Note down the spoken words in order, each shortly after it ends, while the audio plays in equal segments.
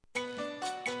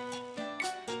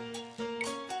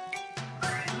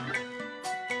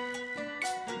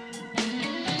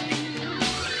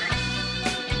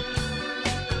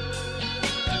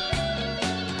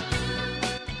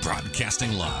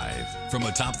Broadcasting live from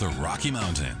atop the Rocky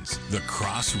Mountains, the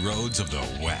crossroads of the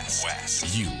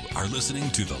West. You are listening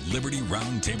to the Liberty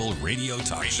Roundtable Radio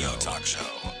Talk Show.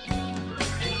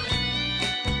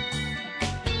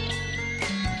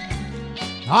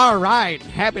 All right.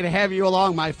 Happy to have you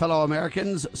along, my fellow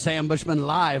Americans. Sam Bushman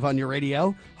live on your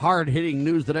radio. Hard-hitting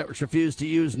news the networks refuse to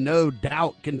use, no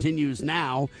doubt, continues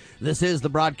now. This is the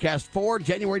broadcast for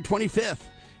January 25th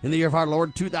in the year of our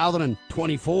Lord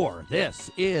 2024. This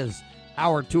is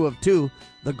Hour 2 of 2.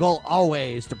 The goal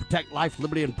always to protect life,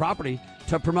 liberty, and property,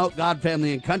 to promote God,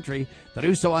 family, and country, to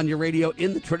do so on your radio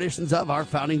in the traditions of our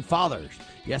founding fathers.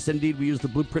 Yes, indeed, we use the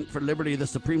blueprint for liberty, the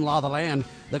supreme law of the land,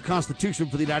 the Constitution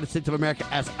for the United States of America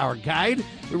as our guide.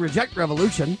 We reject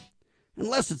revolution,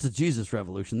 unless it's a Jesus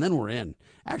revolution, then we're in.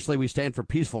 Actually, we stand for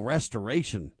peaceful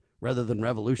restoration rather than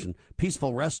revolution.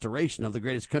 Peaceful restoration of the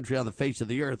greatest country on the face of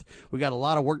the earth. We got a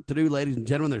lot of work to do, ladies and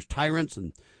gentlemen. There's tyrants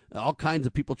and all kinds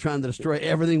of people trying to destroy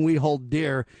everything we hold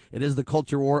dear. It is the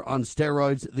culture war on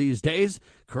steroids these days.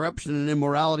 Corruption and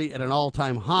immorality at an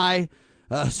all-time high.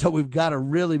 So we've got to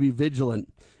really be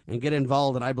vigilant and get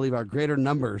involved, and I believe our greater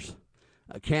numbers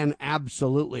can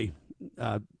absolutely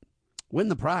win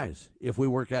the prize if we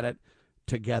work at it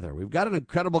together. We've got an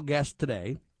incredible guest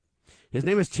today. His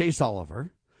name is Chase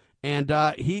Oliver, and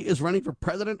he is running for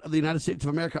president of the United States of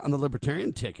America on the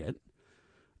Libertarian ticket.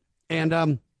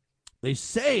 And they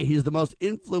say he's the most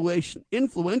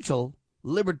influential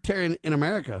libertarian in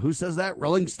America. Who says that?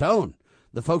 Rolling Stone.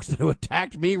 The folks that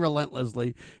attacked me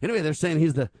relentlessly. Anyway, they're saying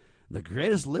he's the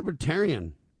greatest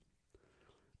libertarian.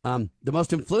 The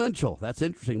most influential. That's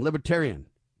interesting. Libertarian.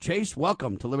 Chase,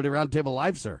 welcome to Liberty Roundtable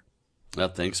Live, sir.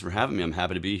 Thanks for having me. I'm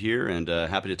happy to be here and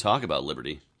happy to talk about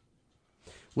liberty.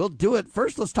 We'll do it.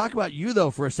 First, let's talk about you,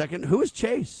 though, for a second. Who is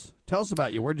Chase? Tell us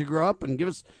about you. Where'd you grow up? And give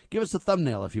us a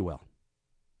thumbnail, if you will.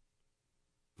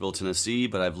 Tennessee,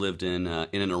 but I've lived in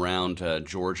and around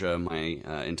Georgia my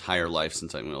entire life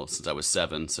since I was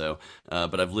 7. So,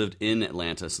 but I've lived in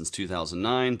Atlanta since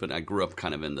 2009. But I grew up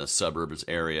kind of in the suburbs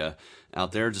area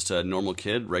out there. Just a normal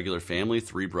kid, regular family,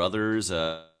 3 brothers.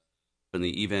 In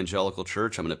the evangelical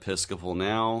church, I'm an Episcopal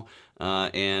now,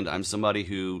 and I'm somebody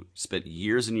who spent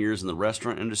years and years in the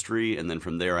restaurant industry, and then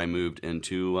from there I moved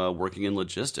into working in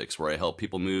logistics, where I help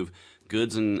people move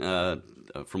goods and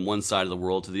from one side of the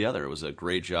world to the other. It was a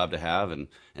great job to have, and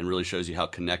really shows you how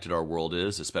connected our world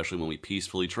is, especially when we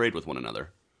peacefully trade with one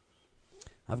another.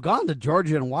 I've gone to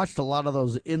Georgia and watched a lot of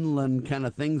those inland kind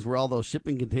of things where all those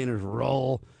shipping containers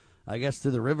roll, I guess,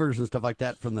 through the rivers and stuff like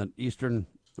that from the eastern,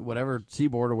 whatever,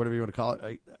 seaboard or whatever you want to call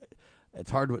it.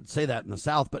 It's hard to say that in the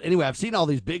South. But anyway, I've seen all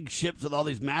these big ships with all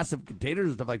these massive containers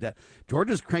and stuff like that.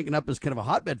 Georgia's cranking up as kind of a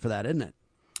hotbed for that, isn't it?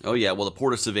 Oh, yeah. Well, the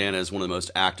Port of Savannah is one of the most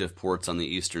active ports on the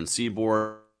eastern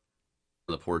seaboard.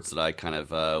 The ports that I kind of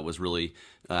was really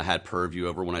had purview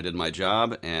over when I did my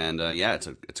job. And, yeah, it's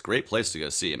a great place to go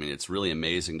see. I mean, it's really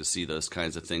amazing to see those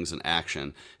kinds of things in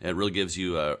action. It really gives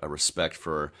you a respect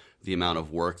for the amount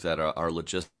of work that our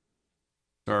logistics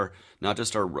are, not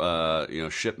just our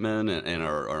shipmen and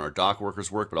our dock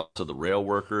workers work, but also the rail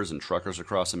workers and truckers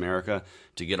across America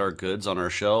to get our goods on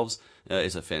our shelves.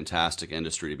 Is a fantastic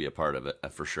industry to be a part of it,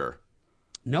 for sure.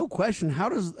 No question. How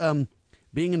does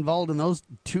being involved in those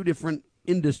two different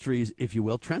industries, if you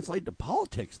will, translate to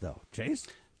politics, though, Chase?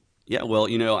 Yeah, well,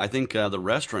 I think the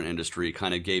restaurant industry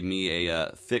kind of gave me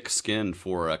a thick skin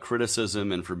for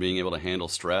criticism and for being able to handle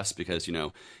stress because,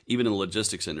 even in the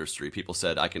logistics industry, people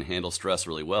said I can handle stress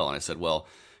really well. And I said, well,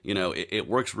 it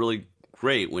works really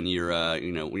great when you're,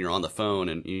 when you're on the phone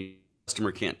and the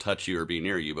customer can't touch you or be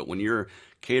near you. But when you're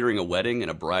catering a wedding and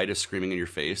a bride is screaming in your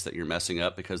face that you're messing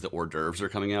up because the hors d'oeuvres are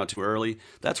coming out too early,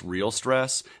 that's real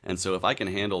stress. And so if I can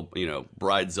handle,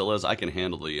 bridezillas, I can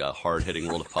handle the hard-hitting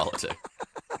world of politics.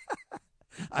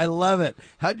 I love it.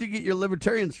 How'd you get your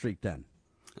libertarian streak then?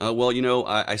 Well,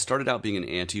 I started out being an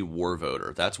anti-war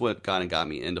voter. That's what kind of got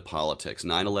me into politics.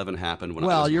 9/11 happened when I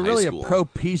was in high school. Well, you're really a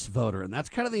pro-peace voter, and that's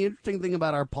kind of the interesting thing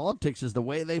about our politics is the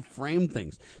way they frame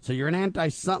things. So you're an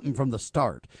anti-something from the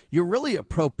start. You're really a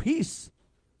pro-peace.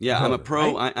 Yeah, voter, I'm a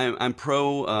pro. right? I'm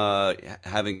pro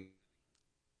having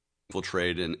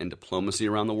trade and diplomacy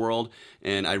around the world,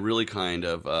 and I really kind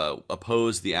of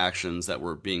oppose the actions that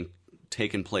were being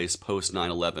taken place post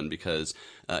 9/11 because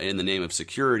in the name of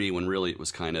security, when really it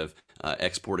was kind of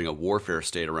exporting a warfare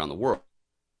state around the world.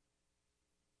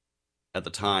 At the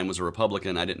time was a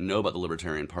Republican. I didn't know about the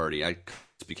Libertarian Party. I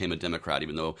became a Democrat,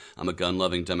 even though I'm a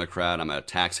gun-loving Democrat. I'm a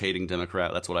tax-hating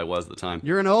Democrat. That's what I was at the time.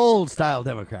 You're an old-style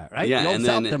Democrat, right? Yeah, the old and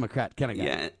South then, Democrat kind of guy.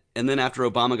 Yeah, And then after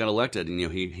Obama got elected,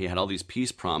 he had all these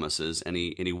peace promises, and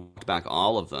he walked back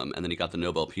all of them, and then he got the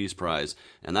Nobel Peace Prize,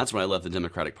 and that's when I left the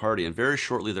Democratic Party. And very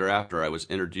shortly thereafter, I was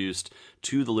introduced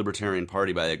to the Libertarian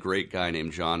Party by a great guy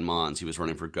named John Mons. He was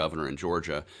running for governor in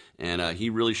Georgia, and he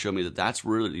really showed me that that's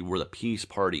really where the Peace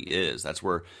Party is. That's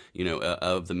where,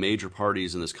 of the major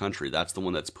parties in this country, that's the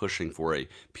one that's pushing for a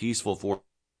peaceful form.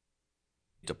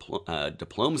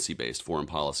 Diplomacy-based foreign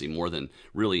policy more than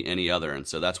really any other, and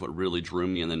so that's what really drew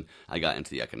me. And then I got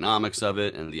into the economics of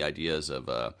it and the ideas of,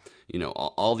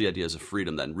 all the ideas of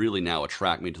freedom that really now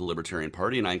attract me to the Libertarian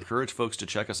Party. And I encourage folks to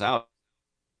check us out.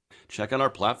 Check out our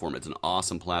platform. It's an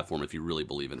awesome platform if you really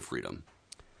believe in freedom.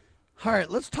 All right,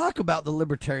 let's talk about the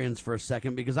Libertarians for a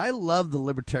second, because I love the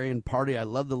Libertarian Party. I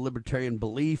love the Libertarian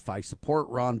belief. I support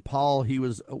Ron Paul. He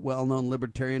was a well-known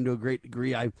Libertarian to a great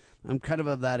degree. I'm kind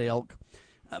of that ilk.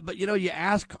 But, you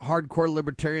ask hardcore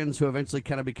libertarians who eventually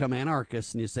kind of become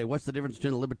anarchists, and you say, what's the difference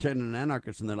between a libertarian and an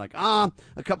anarchist? And they're like, a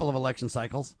couple of election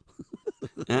cycles.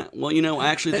 Well, I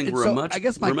actually think I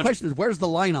guess my question is, where's the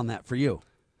line on that for you?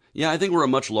 Yeah, I think we're a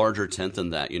much larger tent than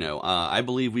that. I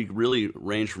believe we really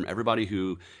range from everybody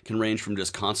who can range from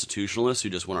just constitutionalists who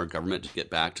just want our government to get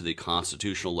back to the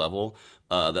constitutional level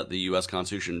that the U.S.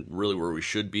 Constitution really where we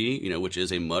should be, which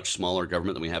is a much smaller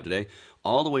government than we have today,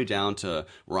 all the way down to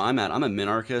where I'm at. I'm a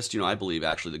minarchist. I believe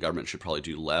actually the government should probably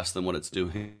do less than what it's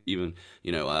doing, even,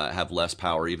 have less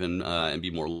power even and be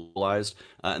more legalized.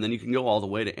 And then you can go all the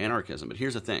way to anarchism. But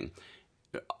here's the thing.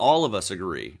 All of us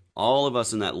agree, all of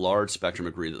us in that large spectrum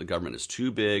agree that the government is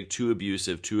too big, too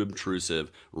abusive, too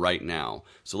intrusive right now.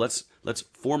 So let's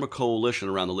form a coalition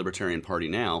around the Libertarian Party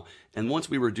now, and once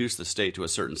we reduce the state to a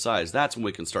certain size, that's when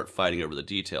we can start fighting over the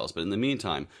details. But in the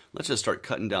meantime, let's just start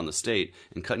cutting down the state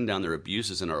and cutting down their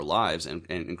abuses in our lives and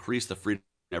increase the freedom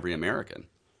of every American.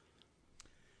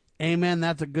 Amen.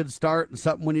 That's a good start and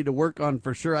something we need to work on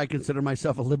for sure. I consider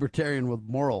myself a libertarian with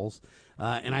morals.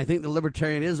 And I think the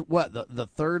Libertarian is what, the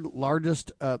third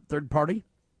largest third party?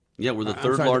 Yeah, we're the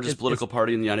third largest political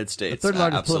party in the United States. The third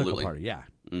largest Absolutely. political party, yeah.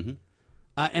 Mm-hmm.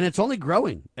 And it's only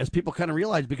growing as people kind of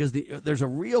realize, because there's a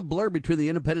real blur between the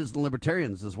independents and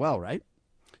libertarians as well, right?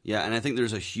 Yeah, and I think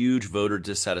there's a huge voter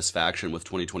dissatisfaction with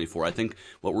 2024. I think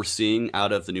what we're seeing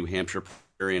out of the New Hampshire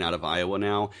area and out of Iowa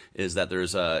now is that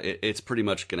it's pretty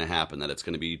much going to happen, that it's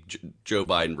going to be Joe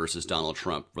Biden versus Donald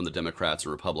Trump from the Democrats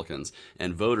and Republicans,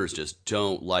 and voters just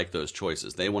don't like those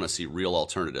choices. They want to see real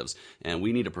alternatives, and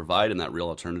we need to provide in that real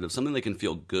alternative something they can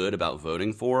feel good about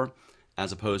voting for,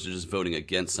 as opposed to just voting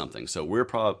against something. So we're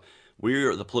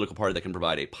the political party that can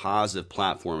provide a positive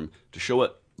platform to show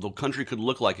what the country could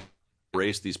look like if we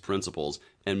embrace these principles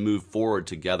and move forward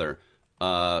together,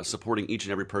 supporting each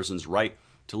and every person's right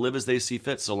to live as they see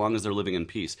fit, so long as they're living in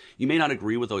peace. You may not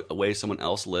agree with the way someone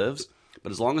else lives,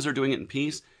 but as long as they're doing it in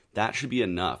peace, that should be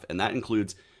enough. And that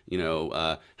includes,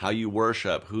 how you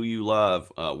worship, who you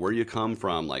love, where you come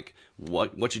from, like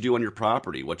what you do on your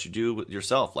property, what you do with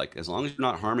yourself. Like, as long as you're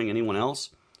not harming anyone else,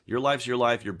 your life's your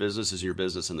life, your business is your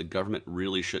business, and the government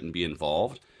really shouldn't be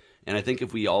involved. And I think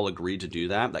if we all agreed to do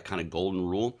that kind of golden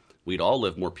rule, we'd all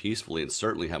live more peacefully and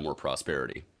certainly have more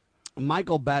prosperity.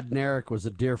 Michael Badnarik was a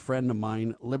dear friend of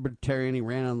mine, libertarian. He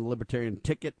ran on the Libertarian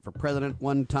ticket for president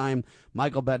one time.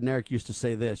 Michael Badnarik used to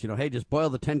say this, hey, just boil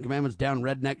the 10 Commandments down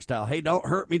redneck style. Hey, don't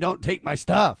hurt me, don't take my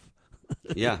stuff.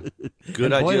 Yeah,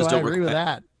 good ideas don't agree with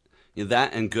that.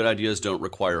 That and good ideas don't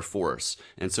require force.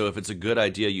 And so if it's a good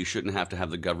idea, you shouldn't have to have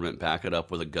the government back it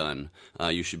up with a gun.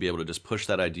 You should be able to just push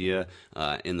that idea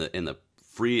in the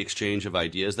free exchange of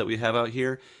ideas that we have out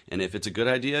here. And if it's a good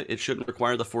idea, it shouldn't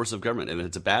require the force of government. And if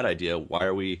it's a bad idea, why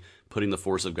are we putting the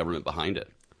force of government behind it?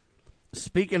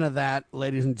 Speaking of that,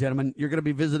 ladies and gentlemen, you're going to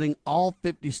be visiting all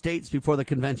 50 states before the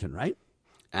convention, right?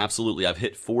 Absolutely. I've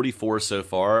hit 44 so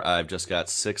far. I've just got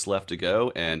 6 left to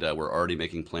go, and we're already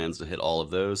making plans to hit all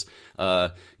of those.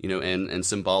 And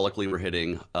symbolically, we're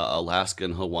hitting Alaska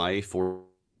and Hawaii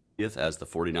as the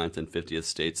 49th and 50th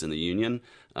states in the Union,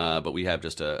 but we have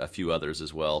just a few others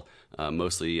as well.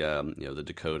 Mostly, the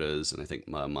Dakotas, and I think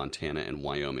Montana and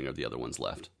Wyoming are the other ones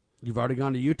left. You've already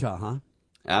gone to Utah, huh?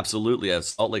 Absolutely.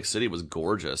 Salt Lake City was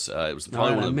gorgeous. It was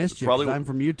probably one of the. I missed you. I'm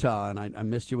from Utah, and I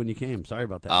missed you when you came. Sorry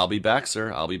about that. I'll be back,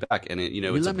 sir. I'll be back, and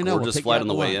it's a gorgeous flight on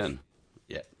the way in.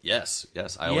 Yeah. Yes.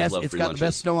 I always love free lunches. It's got the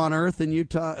best snow on earth in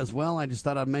Utah as well. I just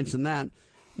thought I'd mention that.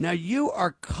 Now, you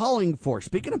are calling for,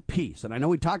 speaking of peace, and I know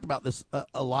we talked about this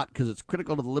a lot because it's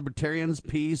critical to the libertarians,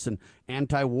 peace and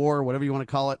anti-war, whatever you want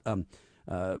to call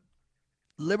it.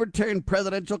 Libertarian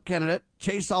presidential candidate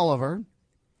Chase Oliver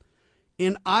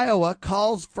in Iowa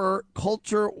calls for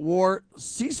culture war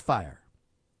ceasefire.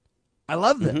 I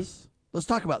love this. Let's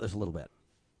talk about this a little bit.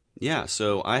 Yeah,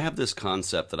 so I have this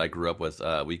concept that I grew up with.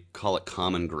 We call it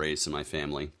common grace in my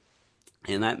family.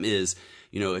 And that is,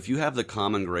 if you have the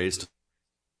common grace to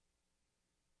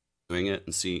doing it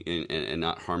and and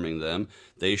not harming them,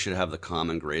 they should have the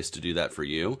common grace to do that for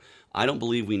you. I don't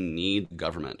believe we need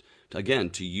government again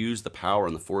to use the power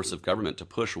and the force of government to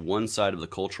push one side of the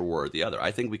culture war or the other.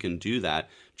 I think we can do that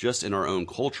just in our own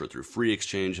culture through free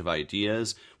exchange of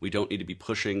ideas. We don't need to be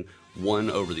pushing one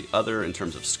over the other in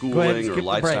terms of schooling or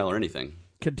lifestyle or anything.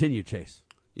 Continue, Chase.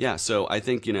 Yeah, so I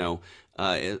think,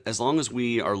 as long as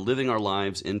we are living our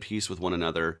lives in peace with one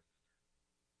another,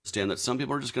 understand that some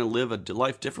people are just going to live a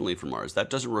life differently from ours.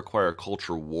 That doesn't require a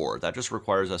culture war. That just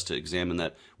requires us to examine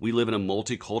that we live in a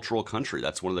multicultural country.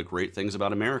 That's one of the great things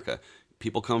about America.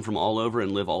 People come from all over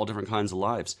and live all different kinds of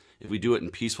lives. If we do it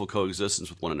in peaceful coexistence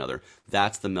with one another,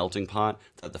 that's the melting pot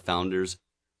that the founders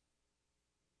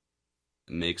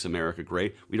makes America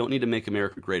great. We don't need to make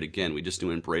America great again. We just need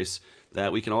to embrace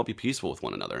that we can all be peaceful with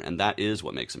one another, and that is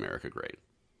what makes America great.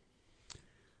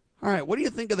 All right, what do you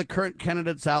think of the current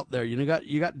candidates out there? You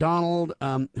got Donald,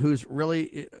 who's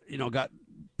really got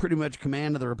pretty much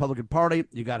command of the Republican Party.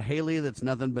 You got Haley, that's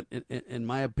nothing but, in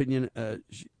my opinion,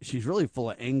 she's really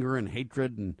full of anger and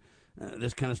hatred and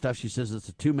this kind of stuff. She says it's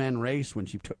a two-man race when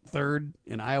she took third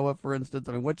in Iowa, for instance.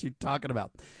 I mean, what's she talking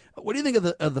about? What do you think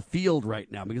of the field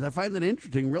right now? Because I find that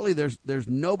interesting. Really, there's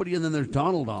nobody, and then there's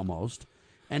Donald almost,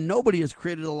 and nobody has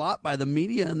created a lot by the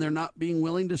media, and they're not being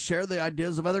willing to share the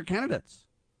ideas of other candidates.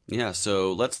 Yeah,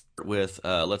 so let's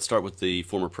start with the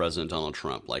former president Donald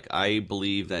Trump. Like, I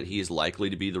believe that he is likely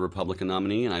to be the Republican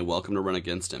nominee, and I welcome to run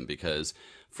against him because,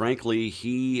 frankly,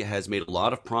 he has made a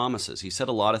lot of promises. He said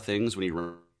a lot of things when he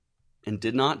ran and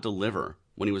did not deliver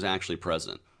when he was actually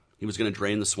president. He was going to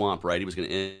drain the swamp, right? He was going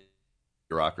to end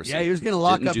bureaucracy. Yeah, he was going to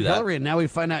lock up Hillary, and now we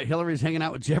find out Hillary's hanging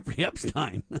out with Jeffrey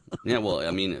Epstein. Yeah, well,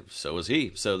 I mean, so was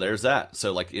he. So there's that.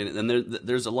 So and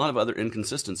there's a lot of other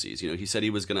inconsistencies. He said he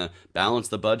was going to balance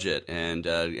the budget and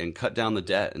cut down the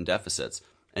debt and deficits,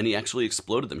 and he actually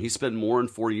exploded them. He spent more in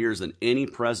 4 years than any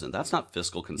president. That's not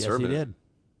fiscal conservative. Yes, he did.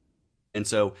 And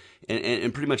so,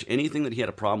 and pretty much anything that he had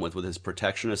a problem with his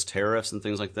protectionist tariffs and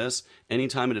things like this,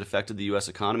 anytime it affected the U.S.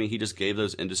 economy, he just gave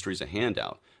those industries a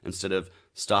handout instead of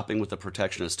stopping with the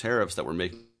protectionist tariffs that were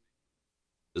making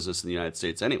business in the United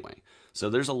States anyway. So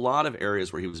there's a lot of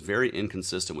areas where he was very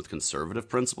inconsistent with conservative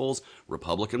principles,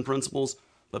 Republican principles,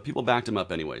 but people backed him up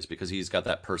anyways because he's got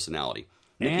that personality.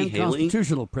 And Nikki Haley,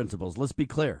 constitutional principles, let's be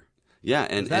clear. Yeah,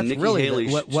 and Nikki really Haley,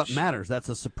 what matters. That's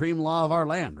a supreme law of our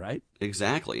land, right?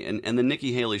 Exactly. And then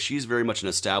Nikki Haley, she's very much an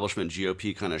establishment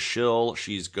GOP kind of shill.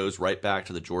 She goes right back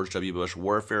to the George W. Bush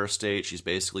warfare state. She's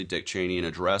basically Dick Cheney in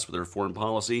a dress with her foreign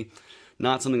policy.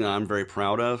 Not something that I'm very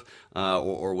proud of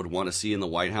or would want to see in the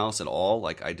White House at all.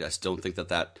 Like, I just don't think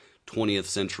that 20th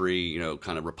century,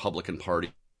 kind of Republican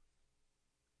Party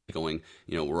going,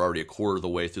 we're already a quarter of the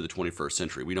way through the 21st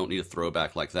century. We don't need a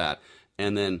throwback like that.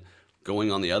 And then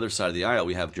going on the other side of the aisle,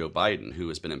 we have Joe Biden, who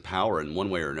has been in power in one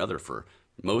way or another for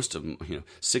most of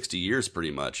 60 years,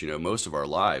 pretty much, most of our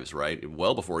lives, right?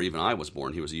 Well before even I was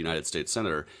born, he was a United States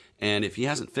senator. And if he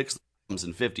hasn't fixed problems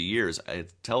in 50 years,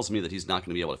 it tells me that he's not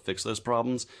going to be able to fix those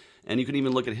problems. And you can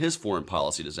even look at his foreign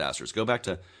policy disasters. Go back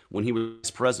to when he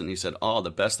was president. He said, the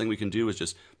best thing we can do is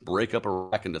just break up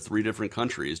Iraq into 3 different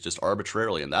countries just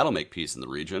arbitrarily, and that'll make peace in the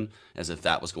region, as if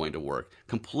that was going to work.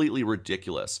 Completely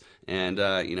ridiculous. And,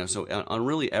 so on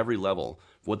really every level,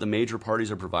 what the major parties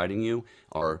are providing you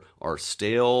are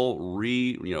stale,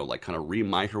 kind of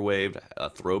re-microwaved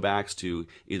throwbacks to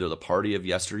either the party of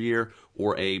yesteryear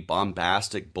or a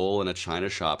bombastic bull in a china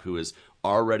shop who is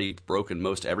already broken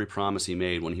most every promise he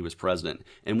made when he was president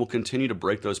and will continue to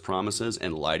break those promises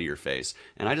and lie to your face.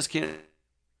 And I just can't.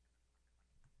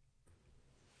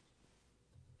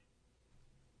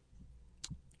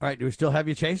 All right, do we still have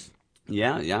you, Chase?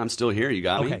 Yeah, I'm still here. You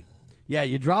got me? Okay. Yeah,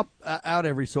 you drop out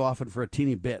every so often for a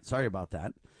teeny bit. Sorry about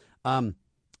that.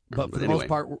 But for the most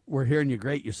part, we're hearing you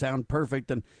great. You sound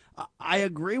perfect. And I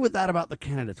agree with that about the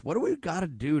candidates. What do we got to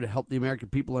do to help the American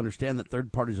people understand that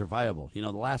third parties are viable?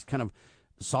 The last kind of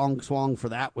swung for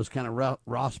that was kind of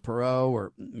Ross Perot,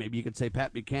 or maybe you could say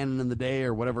Pat Buchanan in the day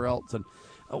or whatever else. And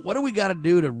what do we got to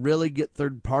do to really get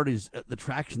third parties the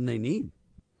traction they need?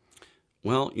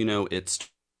 Well, it's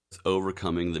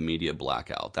overcoming the media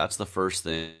blackout. That's the first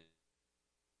thing.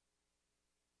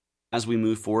 As we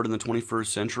move forward in the 21st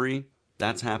century,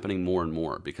 that's happening more and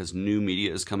more because new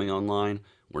media is coming online.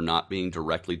 We're not being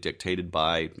directly dictated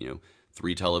by,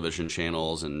 3 television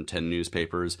channels and 10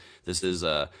 newspapers. This is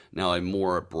now a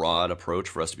more broad approach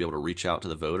for us to be able to reach out to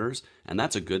the voters, and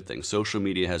that's a good thing. Social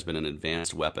media has been an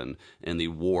advanced weapon in the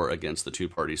war against the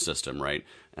two-party system, right?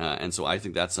 And so I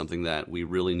think that's something that we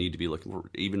really need to be looking for.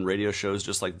 Even radio shows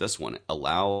just like this one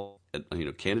allow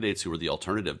candidates who are the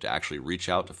alternative to actually reach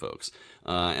out to folks.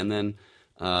 And then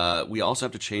we also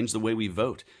have to change the way we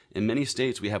vote. In many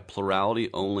states, we have plurality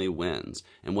only wins.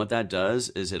 And what that does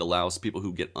is it allows people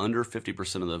who get under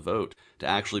 50% of the vote to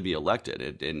actually be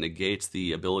elected. It negates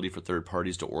the ability for third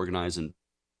parties to organize. And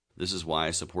this is why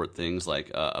I support things like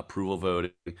approval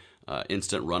voting,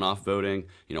 instant runoff voting.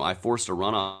 I forced a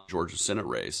runoff in the Georgia Senate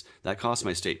race. That cost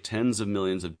my state tens of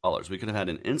millions of dollars. We could have had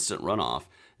an instant runoff.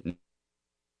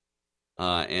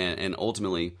 And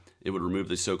ultimately, it would remove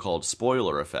the so-called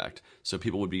spoiler effect. So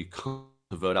people would be to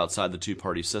vote outside the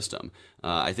two-party system.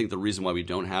 I think the reason why we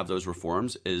don't have those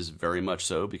reforms is very much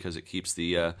so because it keeps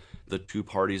the two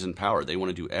parties in power. They want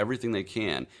to do everything they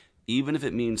can, even if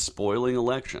it means spoiling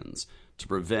elections, to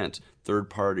prevent third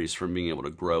parties from being able to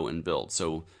grow and build.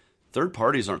 So third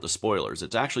parties aren't the spoilers.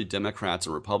 It's actually Democrats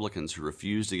and Republicans who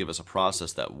refuse to give us a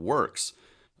process that works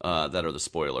that are the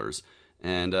spoilers.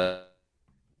 And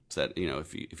that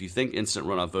if you think instant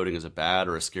runoff voting is a bad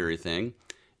or a scary thing,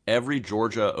 every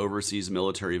Georgia overseas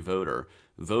military voter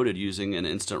voted using an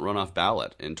instant runoff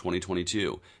ballot in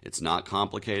 2022. It's not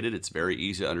complicated. It's very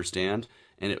easy to understand,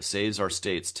 and it saves our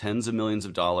states tens of millions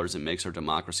of dollars and makes our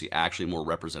democracy actually more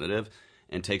representative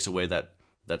and takes away that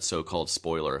so-called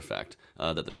spoiler effect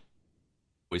that the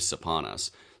wastes upon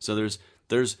us. So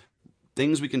there's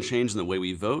things we can change in the way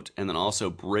we vote, and then also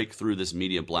break through this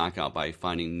media blackout by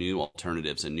finding new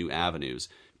alternatives and new avenues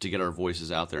to get our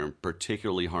voices out there, and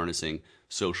particularly harnessing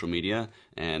social media.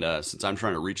 And since I'm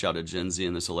trying to reach out to Gen Z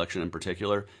in this election in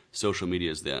particular, social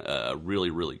media is a really,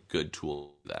 really good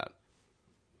tool for that.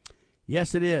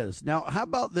 Yes, it is. Now, how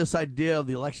about this idea of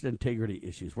the election integrity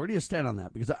issues? Where do you stand on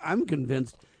that? Because I'm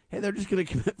convinced, hey, they're just going to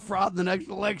commit fraud in the next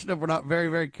election if we're not very,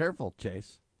 very careful,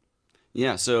 Chase.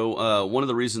 Yeah, so one of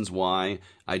the reasons why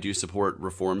I do support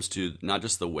reforms to not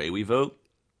just the way we vote,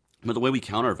 but the way we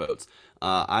count our votes.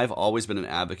 I've always been an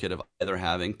advocate of either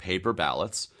having paper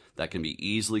ballots that can be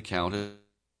easily counted,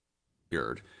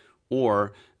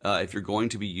 or if you're going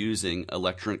to be using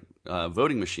electronic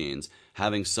voting machines,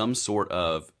 having some sort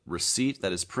of receipt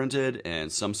that is printed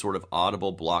and some sort of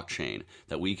audible blockchain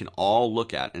that we can all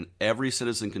look at and every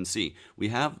citizen can see. We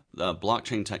have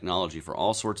blockchain technology for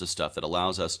all sorts of stuff that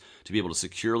allows us to be able to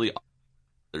securely.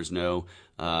 There's no,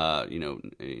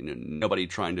 nobody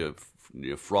trying to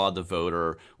fraud the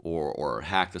voter or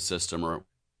hack the system. Or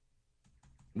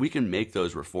we can make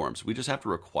those reforms. We just have to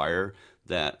require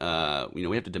that.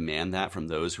 We have to demand that from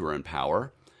those who are in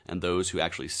power and those who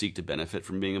actually seek to benefit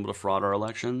from being able to fraud our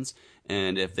elections.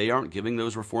 And if they aren't giving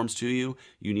those reforms to you,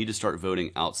 you need to start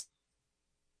voting outside.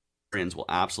 Libertarians will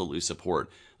absolutely support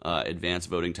advanced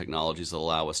voting technologies that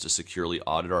allow us to securely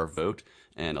audit our vote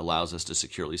and allows us to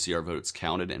securely see our votes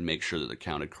counted and make sure that they're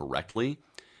counted correctly.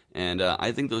 And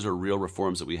I think those are real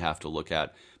reforms that we have to look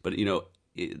at. But,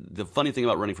 the funny thing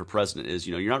about running for president is,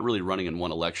 you're not really running in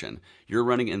one election. You're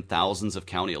running in thousands of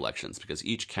county elections because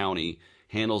each county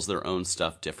handles their own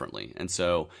stuff differently. And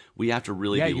so we have to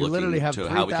really be looking literally have to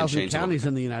how we can change 3,000 counties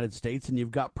in the United States, and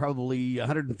you've got probably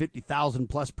 150,000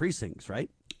 plus precincts, right?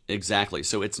 Exactly.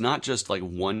 So it's not just like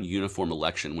one uniform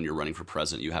election when you're running for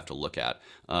president you have to look at.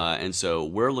 And so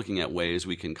we're looking at ways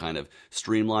we can kind of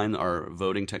streamline our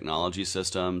voting technology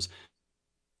systems,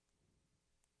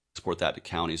 export that to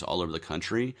counties all over the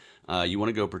country. You want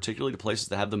to go particularly to places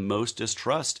that have the most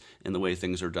distrust in the way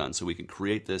things are done, so we can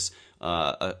create this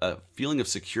a feeling of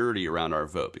security around our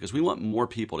vote, because we want more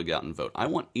people to get out and vote. I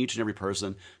want each and every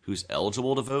person who's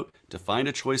eligible to vote to find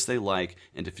a choice they like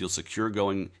and to feel secure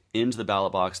going into the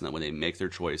ballot box, and that when they make their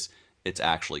choice, it's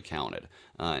actually counted.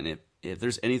 And if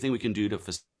there's anything we can do to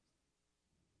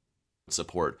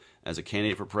support as a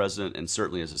candidate for president and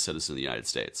certainly as a citizen of the United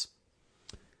States.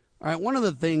 All right, one of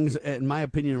the things, in my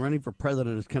opinion, running for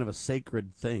president is kind of a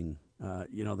sacred thing.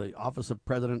 The office of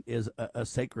president is a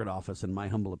sacred office, in my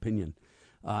humble opinion.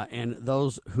 And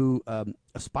those who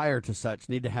aspire to such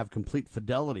need to have complete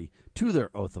fidelity to their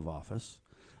oath of office.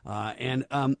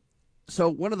 So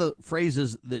one of the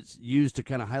phrases that's used to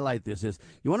kind of highlight this is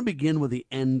you want to begin with the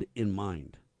end in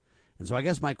mind. And so I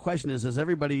guess my question is, as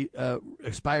everybody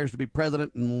aspires to be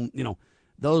president, and,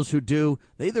 those who do,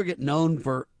 they either get known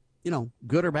for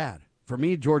good or bad. For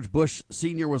me, George Bush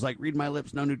Sr. was like, read my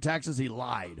lips, no new taxes. He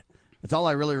lied. That's all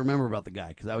I really remember about the guy,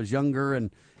 because I was younger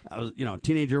and I was, a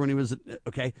teenager when he was,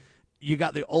 okay. you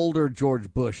got the older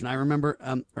George Bush, and I remember,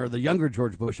 or the younger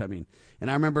George Bush, I mean, and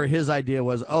I remember his idea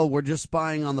was, oh, we're just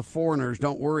spying on the foreigners.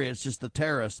 Don't worry, it's just the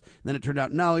terrorists. And then it turned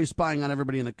out, no, he's spying on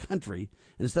everybody in the country.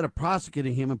 And instead of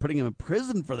prosecuting him and putting him in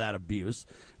prison for that abuse,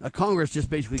 Congress just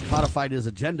basically codified his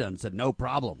agenda and said, no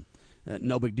problem,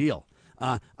 no big deal.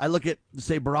 I look at,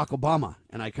 say, Barack Obama,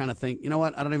 and I kind of think, you know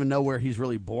what? I don't even know where he's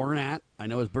really born at. I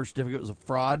know his birth certificate was a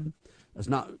fraud.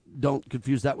 Don't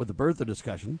confuse that with the birther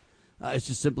discussion. It's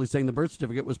just simply saying the birth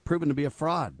certificate was proven to be a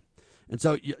fraud. And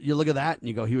so you look at that and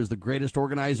you go, he was the greatest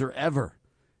organizer ever.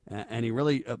 And he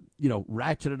really,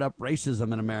 ratcheted up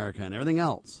racism in America and everything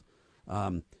else.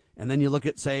 And then you look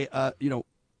at, say,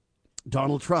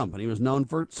 Donald Trump, and he was known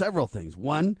for several things.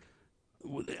 One,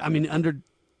 I mean, under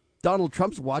Donald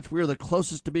Trump's watch, we were the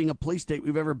closest to being a police state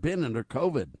we've ever been under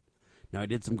COVID. Now, he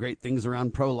did some great things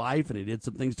around pro-life, and he did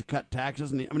some things to cut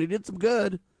taxes, and he did some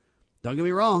good. Don't get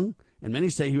me wrong. And many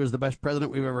say he was the best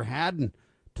president we've ever had, and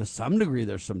to some degree,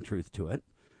 there's some truth to it.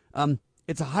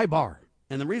 It's a high bar.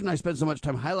 And the reason I spend so much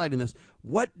time highlighting this,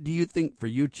 what do you think for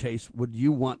you, Chase, would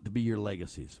you want to be your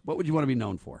legacies? What would you want to be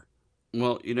known for?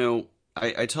 Well,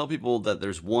 I tell people that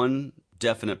there's one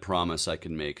definite promise I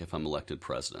can make if I'm elected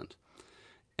president.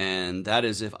 And that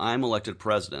is, if I'm elected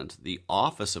president, the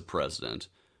office of president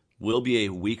will be a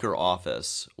weaker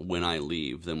office when I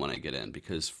leave than when I get in,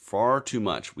 because far too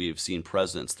much we have seen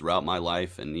presidents throughout my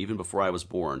life and even before I was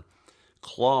born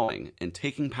clawing and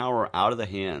taking power out of the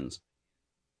hands,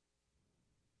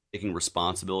 taking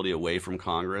responsibility away from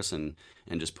Congress and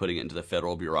just putting it into the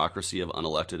federal bureaucracy of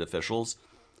unelected officials.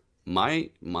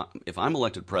 If I'm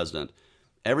elected president,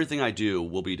 everything I do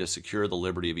will be to secure the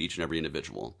liberty of each and every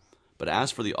individual. But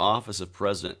as for the office of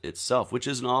president itself, which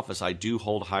is an office I do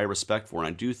hold high respect for, and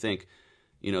I do think,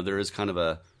 there is kind of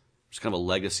a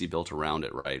legacy built around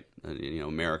it, right?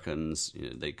 Americans,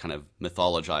 they kind of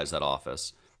mythologize that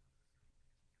office.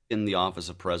 In the office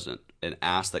of president, and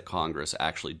ask that Congress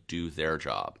actually do their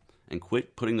job and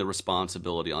quit putting the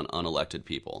responsibility on unelected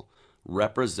people.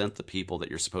 Represent the people that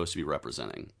you're supposed to be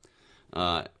representing.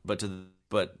 But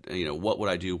what would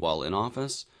I do while in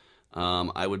office?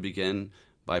 I would begin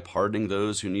by pardoning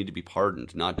those who need to be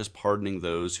pardoned, not just pardoning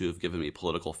those who have given me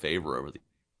political favor over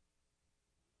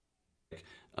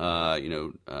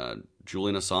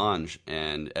Julian Assange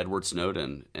and Edward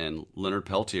Snowden and Leonard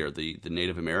Peltier, the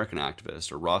Native American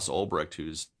activist, or Ross Ulbricht,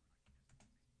 who's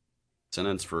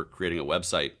sentenced for creating a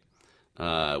website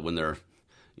when they're,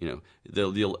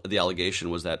 the allegation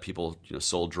was that people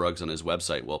sold drugs on his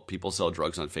website. Well, people sell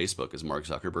drugs on Facebook. Is Mark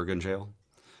Zuckerberg in jail?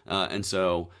 And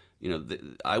so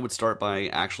I would start by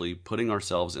actually putting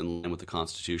ourselves in line with the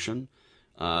Constitution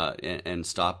and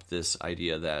stop this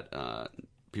idea that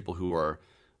people who are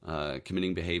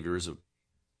committing behaviors of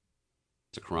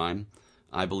a crime.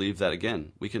 I believe that,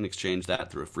 again, we can exchange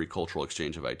that through a free cultural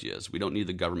exchange of ideas. We don't need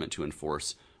the government to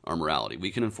enforce our morality.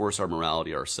 We can enforce our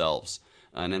morality ourselves.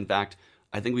 And in fact,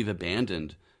 I think we've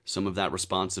abandoned some of that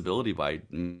responsibility by,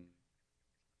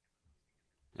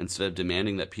 instead of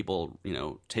demanding that people,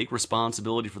 take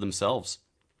responsibility for themselves.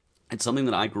 It's something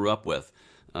that I grew up with,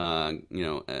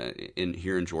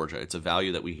 here in Georgia. It's a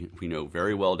value that we know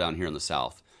very well down here in the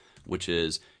South, which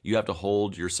is you have to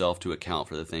hold yourself to account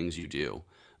for the things you do,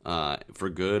 for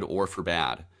good or for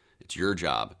bad. It's your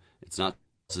job. It's not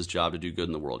his job to do good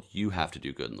in the world. You have to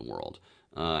do good in the world.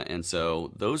 And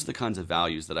so those are the kinds of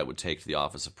values that I would take to the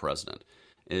office of president,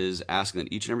 is asking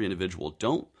that each and every individual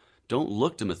don't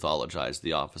look to mythologize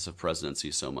the office of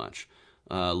presidency so much.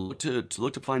 Look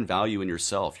to find value in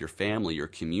yourself, your family, your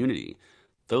community.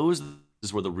 Those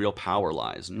is where the real power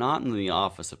lies, not in the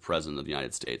office of president of the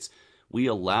United States. We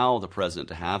allow the president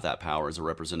to have that power as a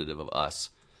representative of us,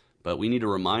 but we need to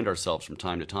remind ourselves from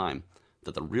time to time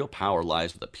that the real power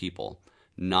lies with the people,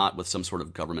 not with some sort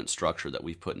of government structure that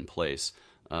we've put in place,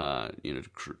 to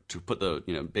put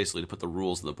basically to put the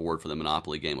rules on the board for the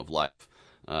monopoly game of life.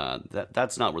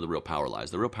 That's not where the real power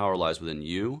lies. The real power lies within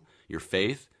you, your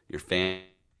faith, your family,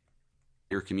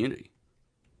 your community.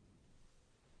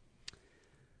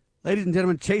 Ladies and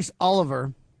gentlemen, Chase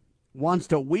Oliver wants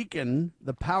to weaken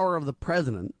the power of the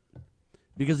president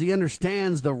because he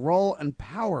understands the role and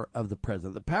power of the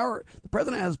president. The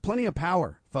president has plenty of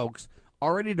power, folks,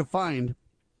 already defined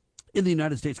in the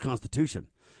United States Constitution,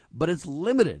 but it's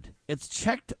limited. It's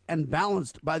checked and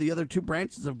balanced by the other two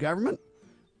branches of government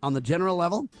on the general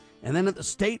level, and then at the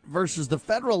state versus the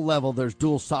federal level, there's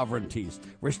dual sovereignties,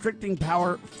 restricting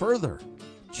power further.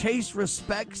 Chase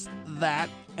respects that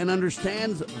and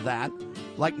understands that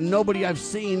like nobody I've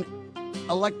seen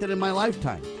elected in my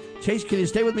lifetime. Chase, can you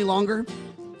stay with me longer?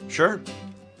 Sure.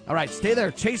 All right, stay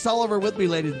there. Chase Oliver with me,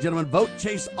 ladies and gentlemen.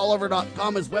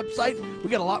 VoteChaseOliver.com is website. We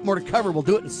got a lot more to cover. We'll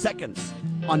do it in seconds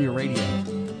on your radio.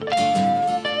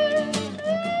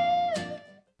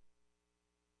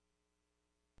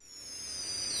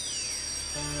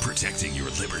 Protecting your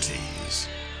liberties.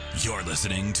 You're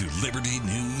listening to Liberty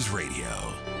News Radio.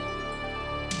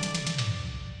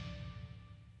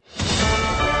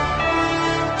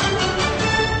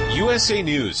 USA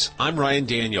News, I'm Ryan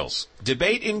Daniels.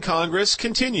 Debate in Congress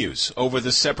continues over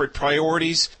the separate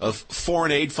priorities of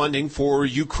foreign aid funding for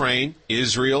Ukraine,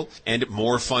 Israel, and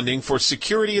more funding for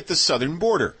security at the southern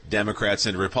border. Democrats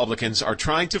and Republicans are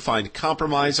trying to find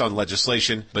compromise on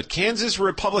legislation, but Kansas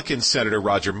Republican Senator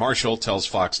Roger Marshall tells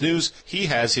Fox News he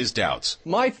has his doubts.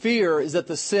 My fear is that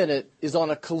the Senate is on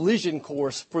a collision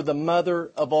course for the mother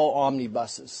of all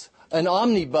omnibuses. An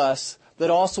omnibus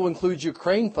that also includes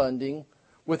Ukraine funding,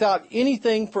 without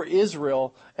anything for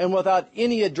Israel and without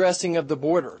any addressing of the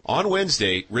border. On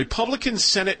Wednesday, Republican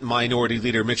Senate Minority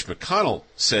Leader Mitch McConnell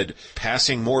said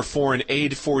passing more foreign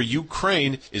aid for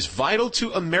Ukraine is vital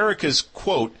to America's,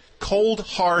 quote, cold,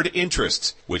 hard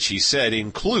interests, which he said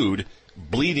include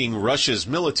bleeding Russia's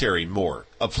military more.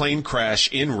 A plane crash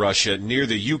in Russia near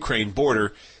the Ukraine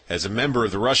border has a member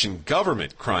of the Russian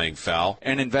government crying foul.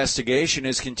 An investigation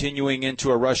is continuing into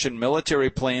a Russian military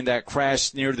plane that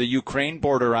crashed near the Ukraine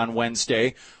border on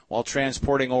Wednesday while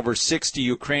transporting over 60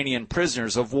 Ukrainian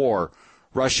prisoners of war.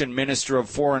 Russian Minister of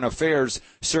Foreign Affairs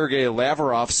Sergei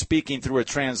Lavrov, speaking through a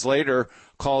translator,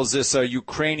 calls this a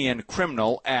Ukrainian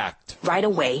criminal act. Right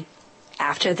away,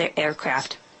 after the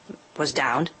aircraft was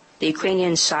downed, the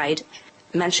Ukrainian side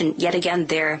mentioned yet again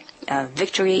their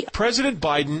victory. President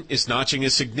Biden is notching a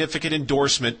significant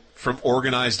endorsement from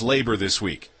organized labor this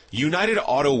week. United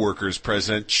Auto Workers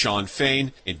President Shawn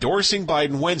Fain, endorsing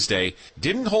Biden Wednesday,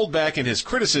 didn't hold back in his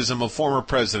criticism of former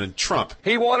President Trump.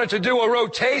 He wanted to do a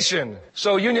rotation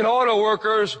so union auto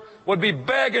workers would be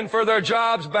begging for their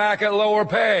jobs back at lower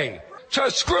pay. To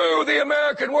screw the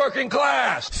American working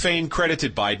class. Fain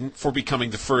credited Biden for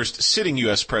becoming the first sitting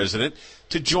U.S. president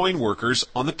to join workers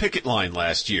on the picket line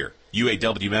last year.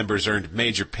 UAW members earned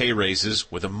major pay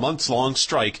raises with a months-long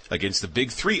strike against the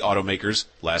big three automakers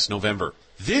last November.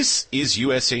 This is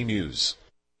USA News.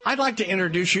 I'd like to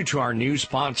introduce you to our new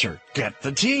sponsor, Get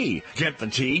the Tea. Get the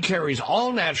Tea carries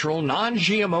all-natural,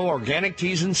 non-GMO organic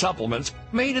teas and supplements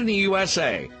made in the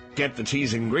USA. Get the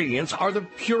Tea's ingredients are the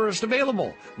purest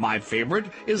available. My favorite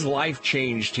is Life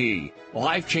Change Tea.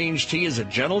 Life Change Tea is a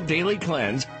gentle daily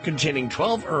cleanse containing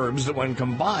 12 herbs that when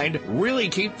combined really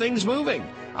keep things moving.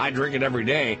 I drink it every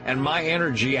day and my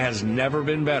energy has never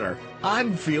been better.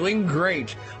 I'm feeling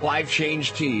great. Life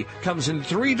Change Tea comes in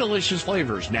 3 delicious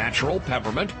flavors, natural,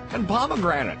 peppermint, and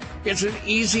pomegranate. It's an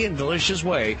easy and delicious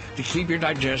way to keep your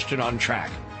digestion on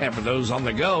track. And for those on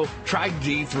the go, try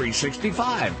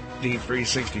D365.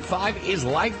 D365 is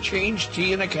Life Change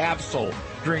Tea in a capsule.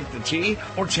 Drink the tea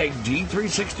or take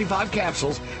D365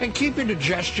 capsules and keep your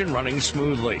digestion running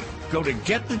smoothly. Go to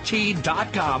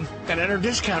getthetea.com and enter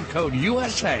discount code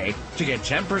USA to get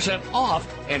 10%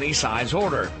 off any size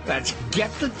order. That's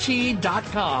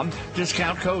getthetea.com,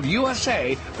 discount code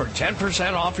USA for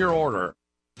 10% off your order.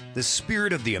 The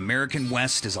spirit of the American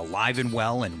West is alive and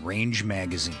well in Range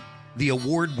Magazine, the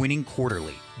award-winning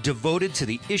quarterly devoted to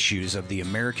the issues of the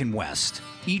American West.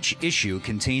 Each issue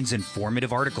contains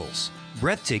informative articles,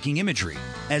 breathtaking imagery,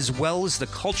 as well as the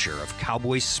culture of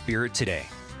cowboy spirit today,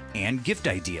 and gift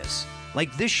ideas,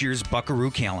 like this year's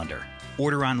Buckaroo calendar.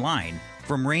 Order online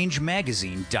from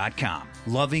rangemagazine.com.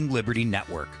 Loving Liberty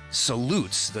Network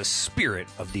salutes the spirit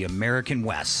of the American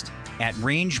West at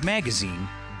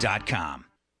rangemagazine.com.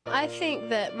 I think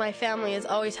that my family has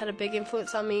always had a big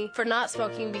influence on me for not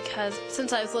smoking because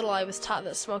since I was little I was taught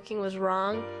that smoking was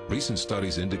wrong. Recent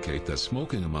studies indicate that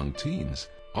smoking among teens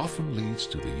often leads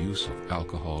to the use of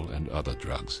alcohol and other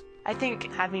drugs. I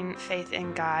think having faith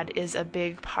in God is a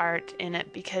big part in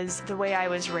it because the way I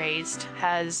was raised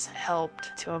has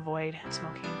helped to avoid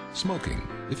smoking. Smoking.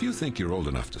 If you think you're old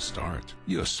enough to start,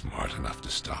 you're smart enough to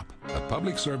stop. A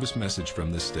public service message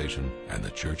from this station and the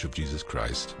Church of Jesus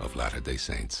Christ of Latter-day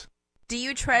Saints. Do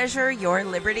you treasure your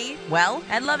liberty? Well,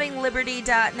 at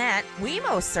lovingliberty.net, we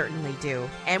most certainly do.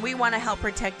 And we want to help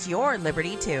protect your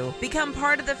liberty, too. Become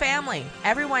part of the family.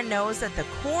 Everyone knows that the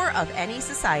core of any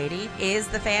society is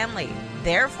the family.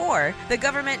 Therefore, the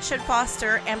government should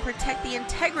foster and protect the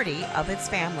integrity of its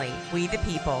family, we the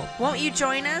people. Won't you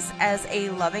join us as a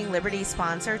Loving Liberty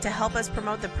sponsor to help us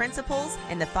promote the principles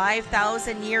in the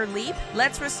 5,000-year leap?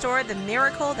 Let's restore the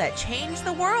miracle that changed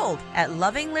the world at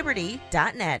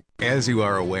lovingliberty.net. As you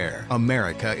are aware,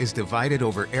 America is divided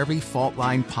over every fault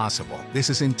line possible. This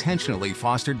is intentionally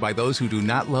fostered by those who do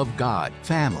not love God,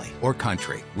 family, or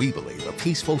country. We believe a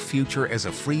peaceful future as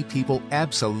a free people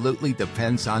absolutely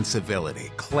depends on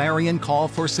civility. Clarion Call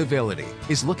for Civility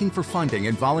is looking for funding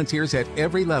and volunteers at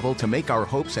every level to make our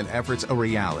hopes and efforts a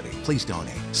reality. Please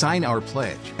donate, sign our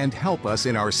pledge, and help us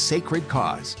in our sacred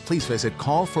cause. Please visit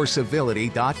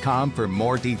callforcivility.com for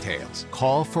more details.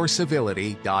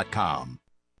 Callforcivility.com.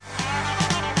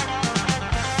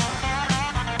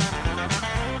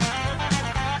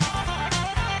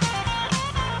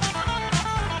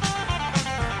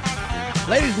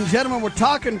 Ladies and gentlemen, we're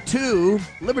talking to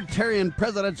Libertarian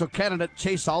presidential candidate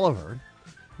Chase Oliver.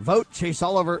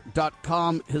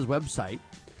 VoteChaseOliver.com, his website.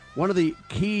 One of the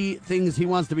key things he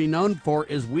wants to be known for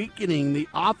is weakening the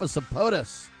office of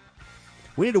POTUS.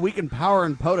 We need to weaken power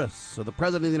in POTUS. So the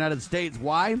President of the United States,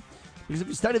 why? Because if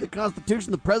you study the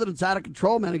Constitution, the President's out of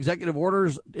control, man. Executive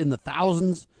orders in the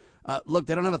thousands. Look,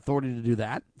 they don't have authority to do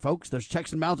that, folks. There's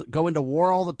checks and balances that go into war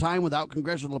all the time without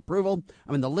congressional approval.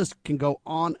 I mean, the list can go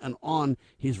on and on.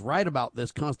 He's right about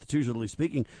this, constitutionally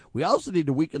speaking. We also need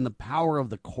to weaken the power of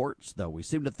the courts, though. We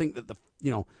seem to think that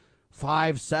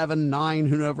 5, 7, 9,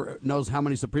 who never knows how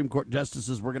many Supreme Court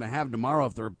justices we're going to have tomorrow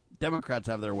if the Democrats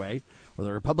have their way or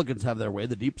the Republicans have their way,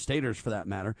 the deep staters for that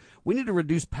matter. We need to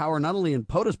reduce power not only in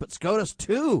POTUS but SCOTUS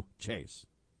too, Chase.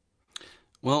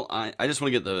 Well, I just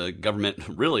want to get the government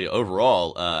really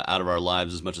overall out of our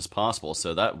lives as much as possible.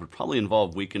 So that would probably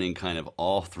involve weakening kind of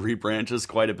all three branches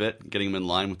quite a bit, getting them in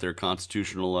line with their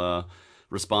constitutional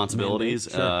responsibilities.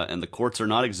 Sure. And the courts are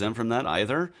not exempt from that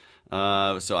either.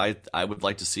 So I would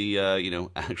like to see,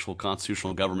 actual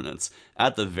constitutional governance.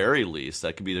 At the very least,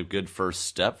 that could be a good first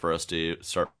step for us to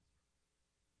start.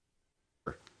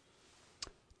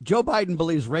 Joe Biden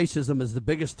believes racism is the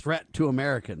biggest threat to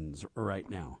Americans right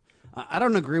now. I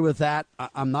don't agree with that.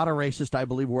 I'm not a racist. I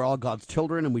believe we're all God's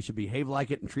children and we should behave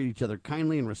like it and treat each other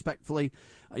kindly and respectfully.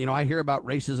 I hear about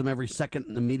racism every second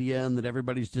in the media and that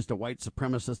everybody's just a white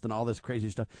supremacist and all this crazy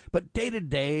stuff. But day to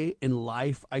day in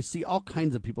life, I see all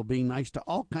kinds of people being nice to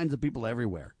all kinds of people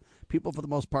everywhere. People, for the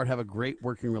most part, have a great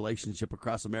working relationship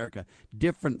across America,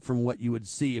 different from what you would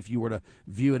see if you were to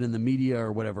view it in the media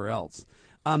or whatever else.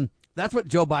 That's what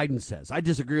Joe Biden says. I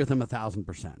disagree with him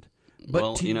 1,000%.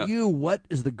 But you, what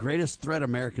is the greatest threat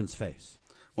Americans face?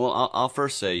 Well, I'll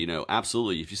first say,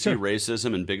 absolutely. If you see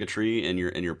racism and bigotry in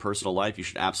your personal life, you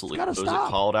should absolutely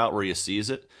call it out where you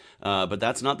sees it. But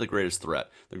that's not the greatest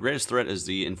threat. The greatest threat is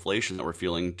the inflation that we're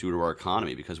feeling due to our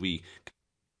economy, because we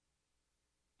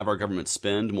have our government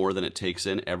spend more than it takes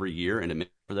in every year, and to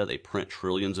make sure that they print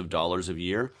trillions of dollars a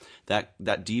year. That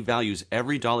devalues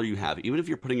every dollar you have. Even if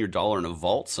you're putting your dollar in a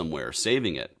vault somewhere,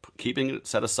 saving it, keeping it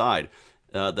set aside.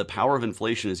 The power of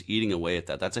inflation is eating away at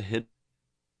that. That's a hit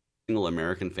single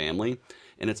American family,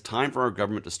 and it's time for our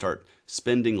government to start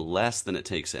spending less than it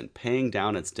takes in, paying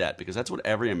down its debt, because that's what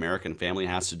every American family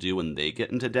has to do when they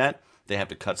get into debt. They have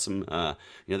to cut some,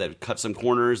 they have to cut some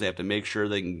corners. They have to make sure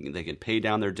they can pay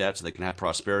down their debt so they can have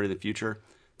prosperity in the future.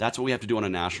 That's what we have to do on a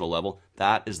national level.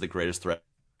 That is the greatest threat to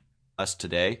us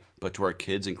today, but to our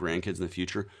kids and grandkids in the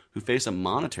future who face a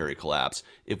monetary collapse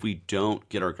if we don't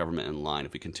get our government in line,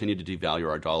 if we continue to devalue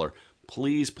our dollar.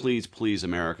 Please, please, please,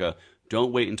 America,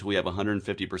 don't wait until we have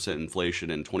 150%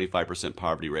 inflation and 25%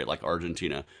 poverty rate like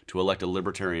Argentina to elect a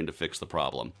libertarian to fix the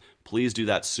problem. Please do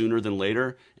that sooner than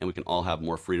later, and we can all have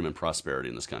more freedom and prosperity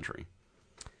in this country.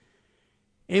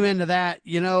 Amen to that.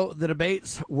 The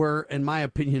debates were, in my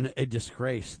opinion, a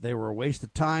disgrace. They were a waste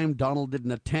of time. Donald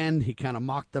didn't attend. He kind of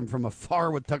mocked them from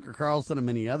afar with Tucker Carlson and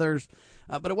many others.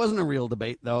 But it wasn't a real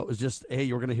debate, though. It was just, hey,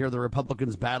 you're going to hear the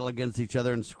Republicans battle against each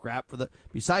other and scrap for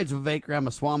besides Vivek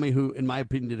Ramaswamy, who, in my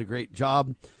opinion, did a great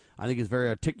job. I think he's very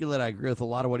articulate. I agree with a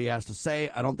lot of what he has to say.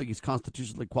 I don't think he's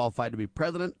constitutionally qualified to be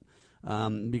president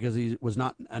because he was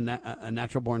not a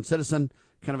natural-born citizen.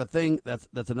 Kind of a thing.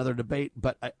 That's another debate.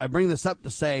 But I bring this up to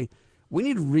say we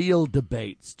need real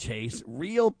debates, Chase.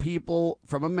 Real people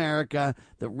from America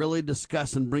that really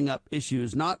discuss and bring up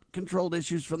issues, not controlled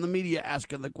issues from the media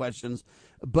asking the questions,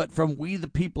 but from we the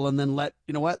people, and then let,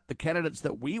 the candidates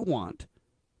that we want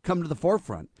come to the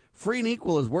forefront. Free and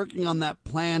Equal is working on that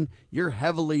plan. You're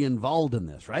heavily involved in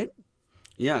this, right?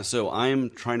 Yeah, so I'm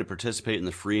trying to participate in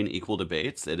the Free and Equal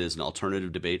Debates. It is an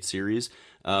alternative debate series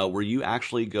where you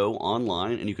actually go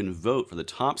online and you can vote for the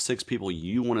top 6 people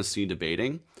you want to see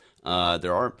debating.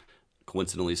 There are,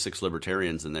 coincidentally, 6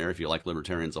 libertarians in there if you like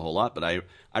libertarians a whole lot. But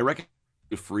I recommend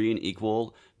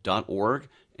freeandequal.org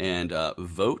and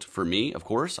vote for me, of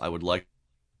course. I would like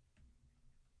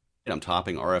I'm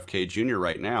topping RFK Jr.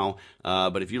 right now.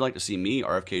 But if you'd like to see me,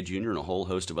 RFK Jr., and a whole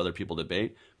host of other people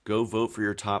debate, go vote for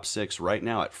your top 6 right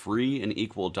now at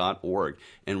freeandequal.org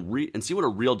and see what a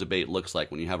real debate looks like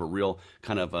when you have a real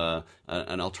kind of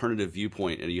an alternative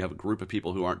viewpoint and you have a group of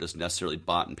people who aren't just necessarily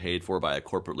bought and paid for by a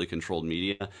corporately controlled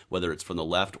media, whether it's from the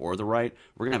left or the right.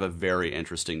 We're going to have a very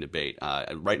interesting debate.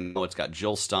 Right now it's got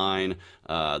Jill Stein.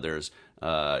 There's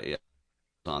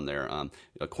on there.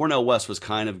 Cornel West was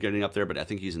kind of getting up there, but I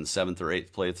think he's in 7th or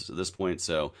 8th place at this point.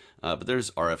 So, but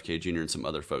there's RFK Jr. and some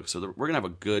other folks. So we're going to have a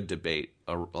good debate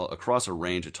across a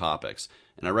range of topics.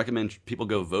 And I recommend people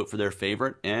go vote for their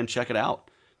favorite and check it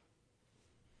out.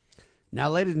 Now,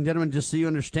 ladies and gentlemen, just so you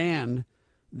understand,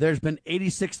 there's been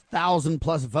 86,000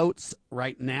 plus votes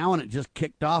right now, and it just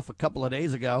kicked off a couple of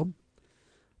days ago.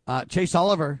 Chase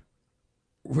Oliver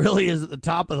really is at the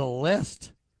top of the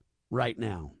list right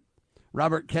now.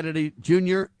 Robert Kennedy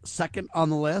Jr., second on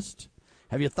the list.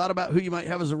 Have you thought about who you might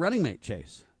have as a running mate,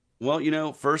 Chase?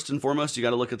 Well, first and foremost, you got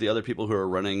to look at the other people who are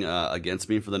running against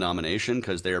me for the nomination,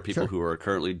 because they are people who are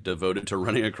currently devoted to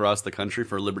running across the country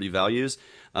for liberty values.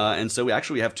 And so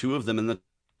we have 2 of them in the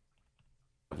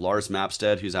Lars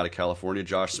Mapstead, who's out of California,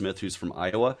 Josh Smith, who's from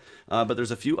Iowa. But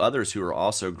there's a few others who are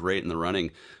also great in the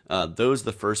running. Those are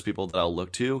the first people that I'll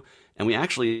look to. And we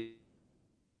actually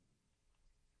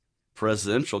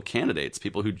presidential candidates,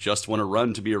 people who just want to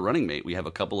run to be a running mate. We have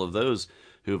a couple of those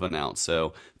who've announced.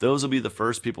 So those will be the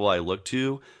first people I look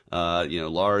to.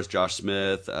 Lars, Josh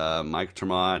Smith, Mike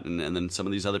Termott, and then some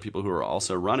of these other people who are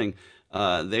also running.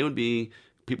 They would be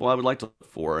people I would like to look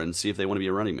for and see if they want to be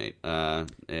a running mate.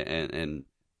 And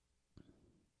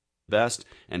best,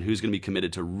 and who's going to be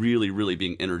committed to really, really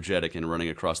being energetic and running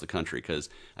across the country. Because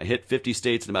I hit 50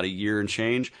 states in about a year and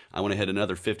change. I want to hit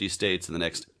another 50 states in the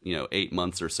next 8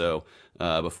 months or so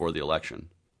before the election.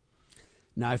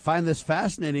 Now, I find this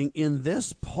fascinating in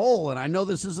this poll, and I know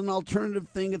this is an alternative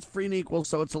thing. It's free and equal,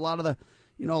 so it's a lot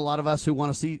of us who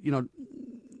want to see,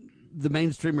 the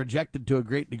mainstream rejected to a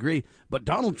great degree. But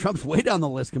Donald Trump's way down the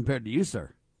list compared to you,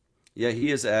 sir. Yeah,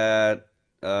 he is at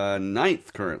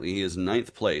 9th currently. He is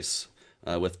 9th place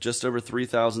with just over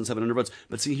 3,700 votes.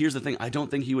 But see, here's the thing. I don't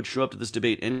think he would show up to this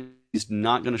debate, and he's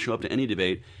not going to show up to any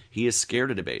debate. He is scared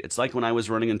to debate. It's like when I was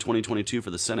running in 2022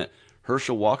 for the Senate.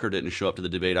 Herschel Walker didn't show up to the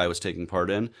debate I was taking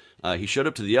part in. He showed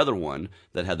up to the other one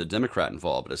that had the Democrat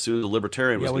involved. But as soon as the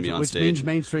Libertarian was going to be on stage, which means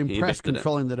mainstream press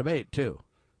controlling the debate too.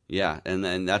 Yeah,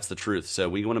 and that's the truth. So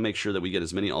we want to make sure that we get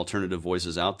as many alternative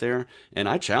voices out there. And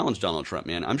I challenge Donald Trump,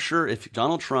 man. I'm sure if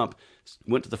Donald Trump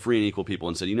went to the free and equal people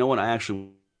and said, you know what,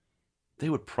 they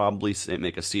would probably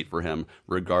make a seat for him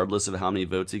regardless of how many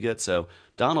votes he gets. So,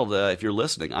 Donald, if you're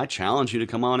listening, I challenge you to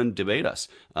come on and debate us.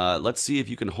 Let's see if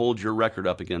you can hold your record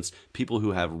up against people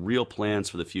who have real plans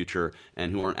for the future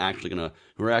and who are actually going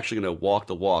to walk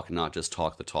the walk, not just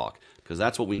talk the talk. Because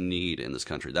that's what we need in this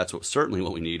country. That's certainly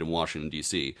what we need in Washington,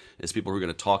 D.C., is people who are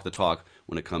going to talk the talk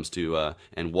when it comes to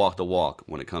and walk the walk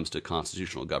when it comes to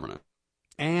constitutional governance.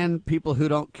 And people who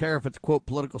don't care if it's, quote,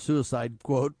 political suicide,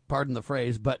 quote, pardon the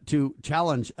phrase, but to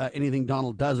challenge anything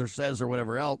Donald does or says or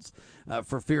whatever else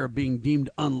for fear of being deemed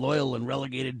unloyal and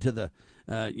relegated to the,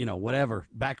 whatever,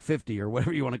 back 50 or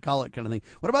whatever you want to call it kind of thing.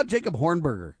 What about Jacob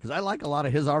Hornberger? Because I like a lot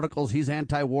of his articles. He's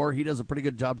anti-war. He does a pretty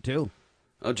good job, too.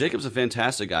 Oh, Jacob's a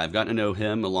fantastic guy. I've gotten to know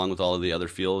him along with all of the other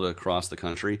field across the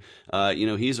country.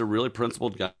 He's a really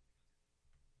principled guy.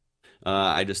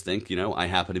 I just think, I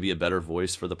happen to be a better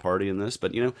voice for the party in this.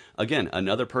 But, again,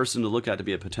 another person to look at to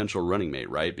be a potential running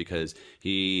mate, right? Because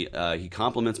he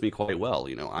compliments me quite well.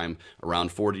 I'm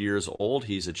around 40 years old.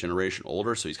 He's a generation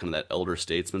older, so he's kind of that elder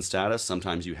statesman status.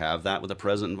 Sometimes you have that with a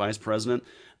president and vice president.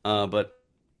 But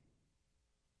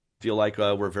I feel like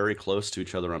we're very close to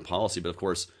each other on policy. But, of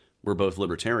course, we're both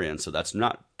libertarians, so that's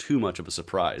not too much of a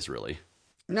surprise, really.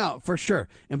 No, for sure.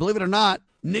 And believe it or not,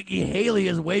 Nikki Haley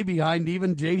is way behind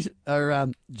even Jacob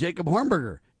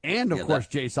Hornberger and, of course,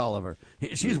 Jace Oliver.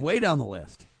 She's way down the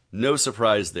list. No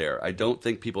surprise there. I don't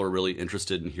think people are really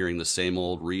interested in hearing the same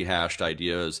old rehashed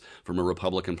ideas from a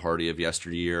Republican Party of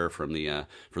yesteryear, from the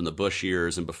Bush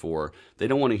years and before. They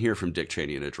don't want to hear from Dick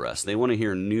Cheney an address. They want to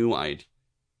hear new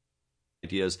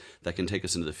ideas that can take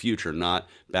us into the future, not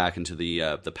back into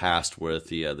the past with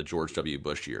the George W.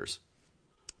 Bush years.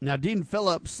 Now, Dean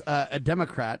Phillips, a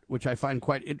Democrat, which I find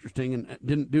quite interesting and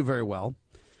didn't do very well,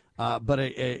 but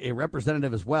a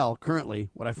representative as well currently.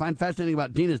 What I find fascinating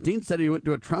about Dean is Dean said he went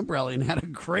to a Trump rally and had a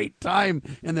great time,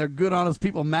 and they're good, honest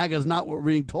people. MAGA is not what we're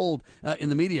being told in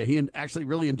the media. He actually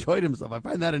really enjoyed himself. I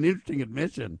find that an interesting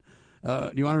admission.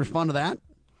 Do you want to respond to that?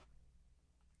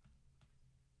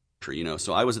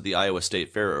 So I was at the Iowa State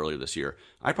Fair earlier this year.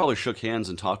 I probably shook hands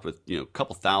and talked with, a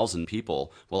couple thousand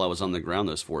people while I was on the ground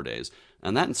those 4 days.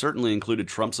 And that certainly included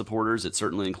Trump supporters. It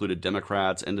certainly included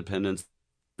Democrats, independents.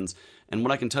 And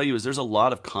what I can tell you is there's a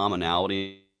lot of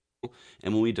commonality.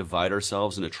 And when we divide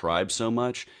ourselves into tribes so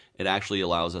much, it actually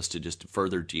allows us to just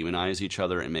further demonize each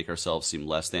other and make ourselves seem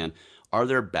less than. Are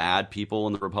there bad people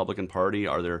in the Republican Party?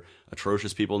 Are there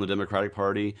atrocious people in the Democratic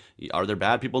Party? Are there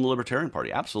bad people in the Libertarian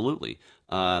Party? Absolutely.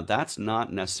 That's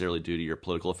not necessarily due to your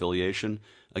political affiliation.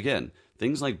 Again,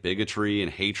 things like bigotry and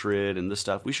hatred and this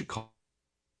stuff, we should call.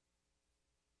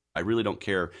 I really don't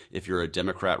care if you're a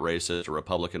Democrat racist, a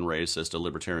Republican racist, a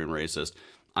Libertarian racist.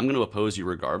 I'm going to oppose you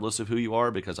regardless of who you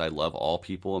are because I love all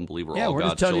people and believe we're all God's children. Yeah, we're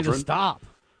just telling you to stop.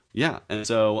 Yeah, and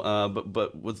so,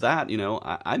 but with that,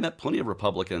 I met plenty of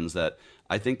Republicans that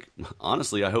I think,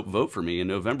 honestly, I hope vote for me in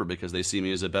November because they see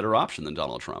me as a better option than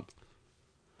Donald Trump.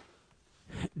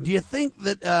 Do you think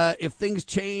that if things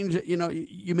change,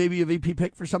 you may be a VP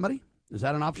pick for somebody? Is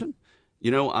that an option?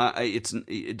 It's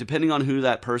depending on who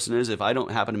that person is. If I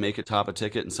don't happen to make it top a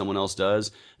ticket and someone else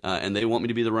does, and they want me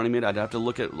to be the running mate, I'd have to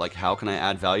look at how can I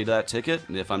add value to that ticket,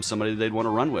 and if I'm somebody they'd want to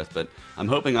run with. But I'm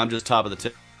hoping I'm just top of the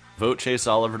ticket.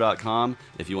 VoteChaseOliver.com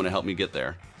if you want to help me get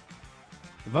there.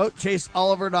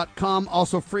 VoteChaseOliver.com,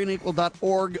 also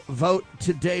freeandequal.org. Vote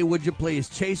today, would you please?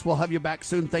 Chase, we'll have you back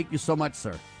soon. Thank you so much,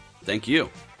 sir. Thank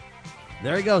you.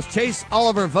 There he goes. Chase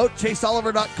Oliver,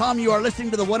 VoteChaseOliver.com. You are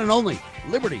listening to the one and only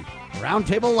Liberty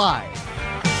Roundtable Live.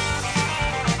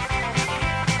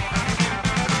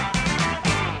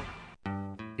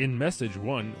 In message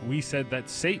 1, we said that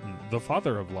Satan, the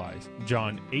father of lies,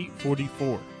 John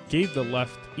 8:44, gave the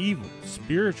left evil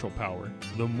spiritual power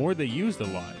the more they use the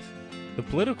lies. The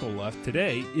political left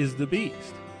today is the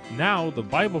beast. Now the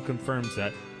Bible confirms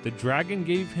that the dragon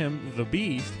gave him, the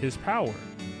beast, his power.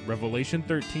 Revelation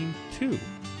 13:2.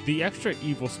 The extra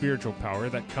evil spiritual power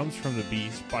that comes from the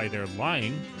beast by their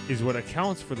lying is what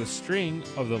accounts for the string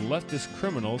of the leftist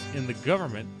criminals in the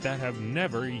government that have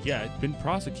never yet been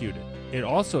prosecuted. It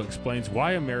also explains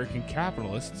why American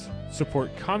capitalists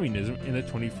support communism in the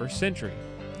 21st century.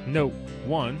 Note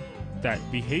 1. That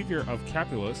behavior of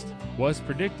capitalists was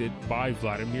predicted by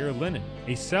Vladimir Lenin,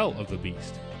 a cell of the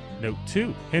beast. Note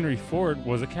 2. Henry Ford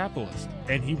was a capitalist,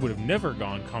 and he would have never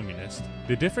gone communist.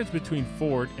 The difference between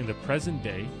Ford and the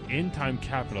present-day, end-time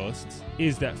capitalists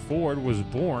is that Ford was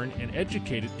born and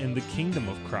educated in the kingdom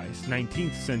of Christ,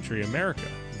 19th century America,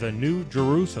 the New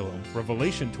Jerusalem,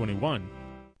 Revelation 21.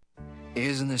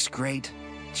 Isn't this great?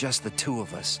 Just the two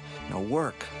of us. No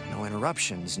work, no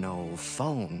interruptions, no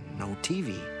phone, no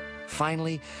TV.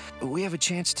 Finally, we have a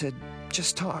chance to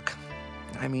just talk.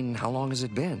 I mean, how long has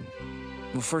it been?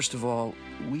 Well, first of all,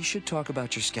 we should talk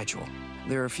about your schedule.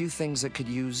 There are a few things that could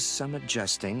use some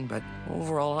adjusting, but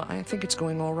overall, I think it's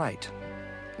going all right.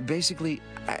 Basically,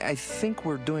 I think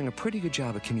we're doing a pretty good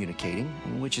job of communicating,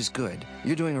 which is good.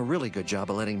 You're doing a really good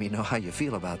job of letting me know how you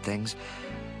feel about things.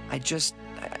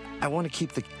 I want to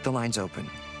keep the lines open,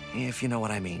 if you know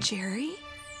what I mean. Jerry?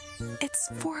 It's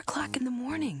 4 o'clock in the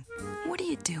morning. What are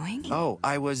you doing? Oh,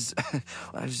 I was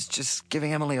just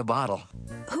giving Emily a bottle.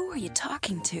 Who are you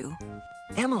talking to?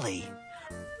 Emily.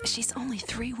 She's only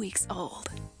 3 weeks old,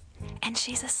 and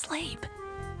she's asleep.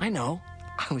 I know.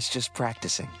 I was just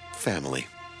practicing. Family.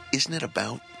 Isn't it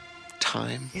about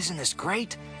time? Isn't this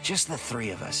great? Just the three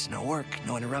of us. No work,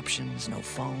 no interruptions, no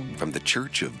phone. From the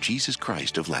Church of Jesus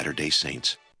Christ of Latter-day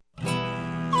Saints.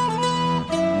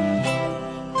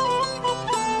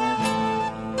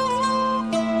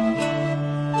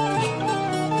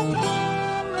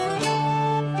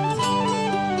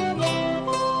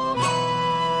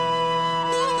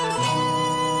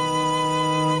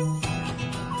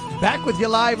 Back with you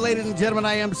live, ladies and gentlemen.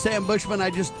 I am Sam Bushman. I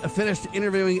just finished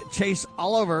interviewing Chase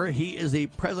Oliver. He is the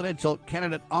presidential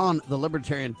candidate on the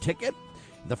Libertarian ticket.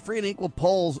 The Free and Equal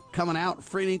polls coming out.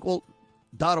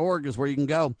 freeandequal.org is where you can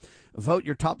go. Vote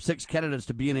your top 6 candidates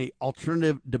to be in a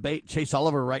alternative debate. Chase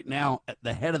Oliver right now at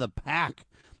the head of the pack,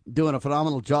 doing a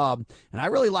phenomenal job. And I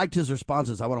really liked his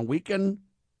responses. I want to weaken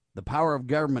the power of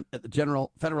government at the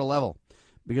federal level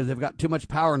because they've got too much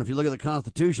power. And if you look at the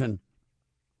Constitution,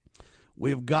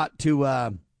 we've got to,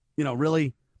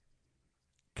 really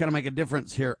kind of make a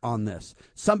difference here on this.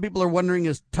 Some people are wondering,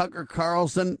 is Tucker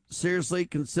Carlson seriously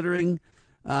considering,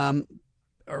 or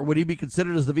would he be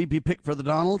considered as the VP pick for the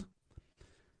Donald?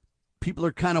 People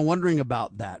are kind of wondering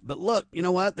about that. But look, you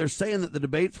know what? They're saying that the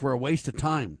debates were a waste of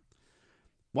time.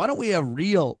 Why don't we have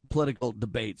real political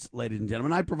debates, ladies and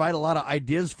gentlemen? I provide a lot of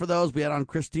ideas for those. We had on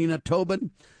Christina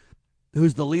Tobin,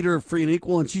 who's the leader of Free and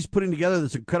Equal, and she's putting together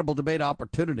this incredible debate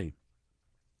opportunity.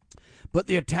 But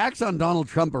the attacks on Donald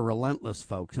Trump are relentless,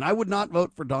 folks. And I would not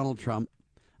vote for Donald Trump.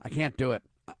 I can't do it.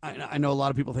 I know a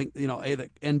lot of people think, A, the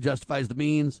end justifies the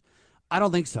means. I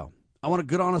don't think so. I want a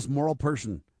good, honest, moral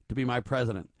person to be my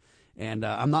president. And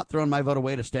I'm not throwing my vote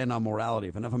away to stand on morality.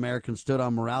 If enough Americans stood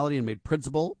on morality and made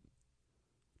principle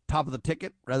top of the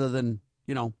ticket rather than,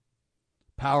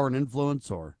 power and influence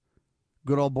or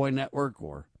good old boy network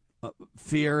or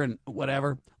fear and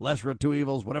whatever, lesser of two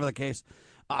evils, whatever the case,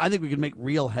 I think we could make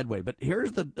real headway. But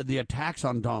here's the attacks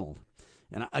on Donald.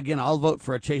 And again, I'll vote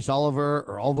for a Chase Oliver,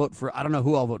 or I'll vote for, I don't know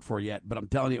who I'll vote for yet, but I'm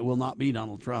telling you, it will not be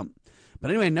Donald Trump.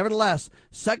 But anyway, nevertheless,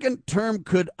 second term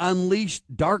could unleash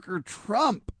darker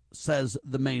Trump, says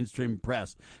the mainstream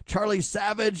press. Charlie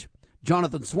Savage,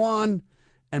 Jonathan Swan,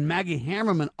 and Maggie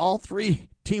Haberman, all three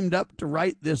teamed up to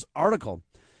write this article.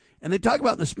 And they talk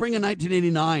about in the spring of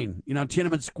 1989,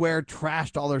 Tiananmen Square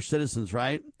trashed all their citizens,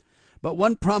 right? But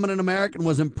one prominent American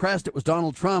was impressed. It was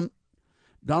Donald Trump.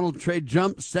 Donald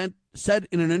Trump said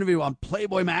in an interview on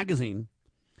Playboy magazine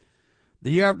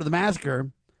the year after the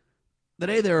massacre that,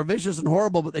 hey, they were vicious and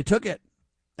horrible, but they took it.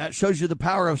 That shows you the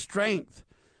power of strength.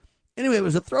 Anyway, it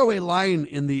was a throwaway line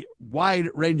in the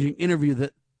wide-ranging interview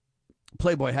that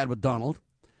Playboy had with Donald.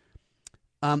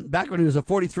 Back when he was a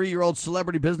 43-year-old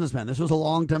celebrity businessman. This was a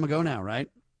long time ago now, right?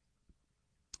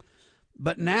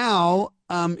 But now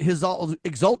his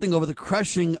exulting over the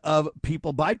crushing of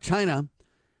people by China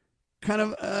kind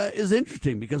of is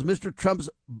interesting, because Mr.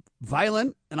 Trump's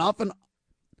violent and often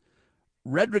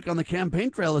rhetoric on the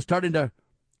campaign trail is starting to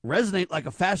resonate like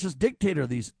a fascist dictator,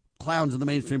 these clowns in the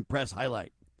mainstream press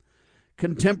highlight.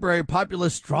 Contemporary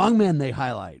populist strongmen they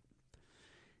highlight.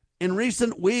 In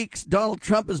recent weeks, Donald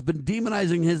Trump has been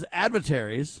demonizing his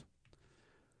adversaries.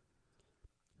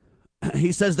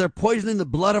 He says they're poisoning the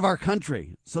blood of our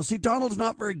country. So see, Donald's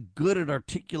not very good at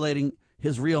articulating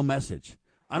his real message.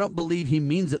 I don't believe he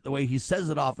means it the way he says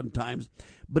it oftentimes,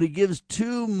 but he gives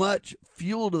too much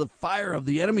fuel to the fire of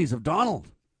the enemies of Donald.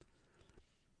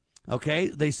 Okay,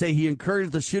 they say he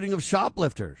encouraged the shooting of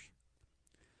shoplifters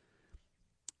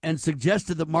and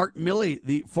suggested that Mark Milley,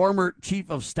 the former chief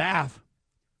of staff,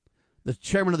 the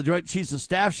chairman of the Joint Chiefs of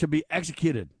Staff, should be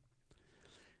executed.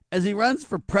 As he runs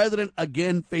for president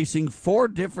again, facing 4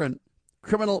 different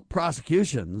criminal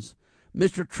prosecutions,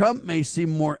 Mr. Trump may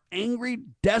seem more angry,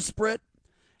 desperate,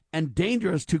 and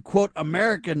dangerous to, quote,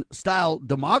 American-style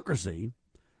democracy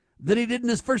than he did in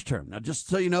his first term. Now, just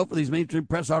so you know, for these mainstream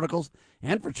press articles,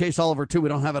 and for Chase Oliver, too, we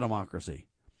don't have a democracy.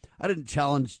 I didn't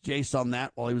challenge Chase on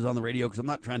that while he was on the radio, because I'm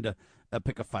not trying to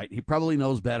pick a fight. He probably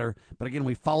knows better. But again,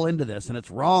 we fall into this, and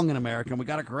it's wrong in America, and we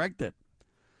got to correct it.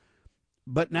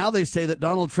 But now they say that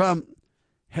Donald Trump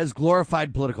has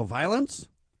glorified political violence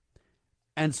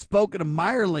and spoken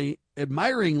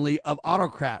admiringly of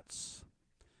autocrats.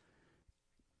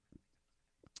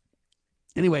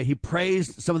 Anyway, he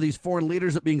praised some of these foreign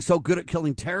leaders at being so good at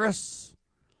killing terrorists.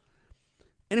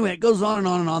 Anyway, it goes on and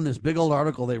on and on, this big old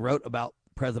article they wrote about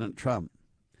President Trump.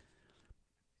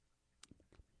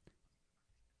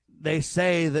 They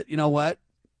say that, you know what,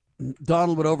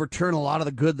 Donald would overturn a lot of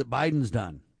the good that Biden's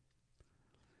done.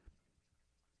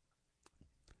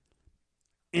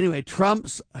 Anyway,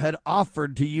 Trump's had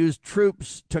offered to use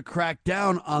troops to crack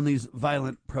down on these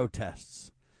violent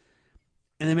protests.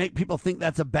 And they make people think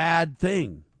that's a bad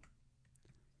thing.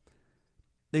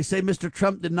 They say Mr.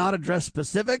 Trump did not address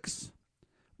specifics,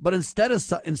 but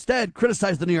instead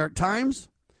criticized the New York Times.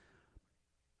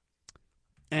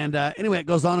 And anyway, it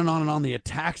goes on and on and on, the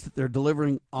attacks that they're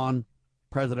delivering on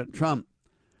President Trump.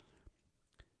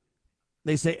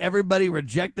 They say everybody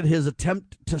rejected his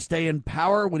attempt to stay in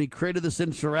power when he created this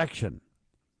insurrection.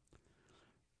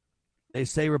 They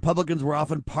say Republicans were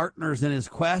often partners in his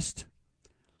quest.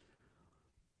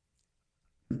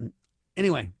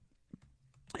 Anyway,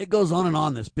 it goes on and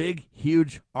on, this big,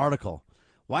 huge article.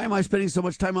 Why am I spending so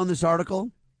much time on this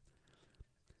article?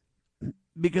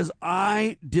 Because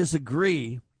I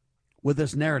disagree with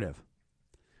this narrative.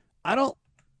 I don't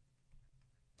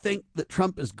think that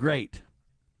Trump is great.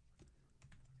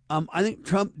 I think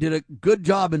Trump did a good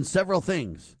job in several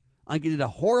things. I think he did a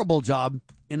horrible job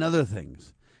in other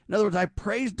things. In other words, I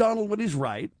praise Donald when he's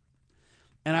right,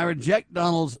 and I reject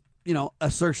Donald's,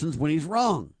 assertions when he's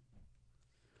wrong.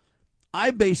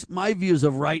 I base my views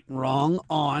of right and wrong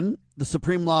on the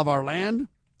supreme law of our land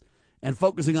and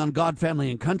focusing on God,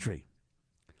 family, and country.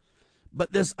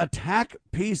 But this attack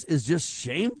piece is just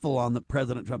shameful on the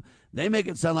President Trump. They make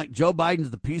it sound like Joe Biden's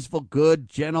the peaceful, good,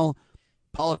 gentle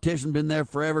politician, been there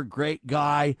forever, great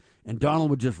guy, and Donald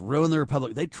would just ruin the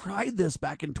republic. They tried this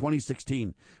back in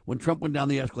 2016 when Trump went down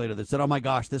the escalator. They said, oh my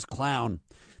gosh, this clown,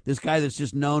 This guy that's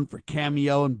just known for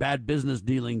cameo and bad business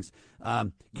dealings,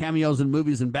 cameos in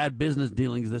movies and bad business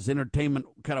dealings, this entertainment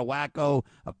kind of wacko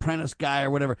apprentice guy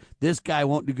or whatever. This guy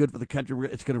won't do good for the country.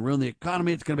 It's going to ruin the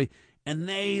economy. It's going to be, and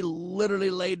they literally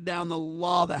laid down the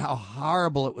law that how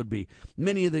horrible it would be.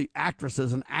 Many of the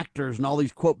actresses and actors and all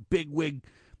these, quote, bigwig,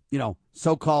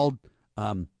 so-called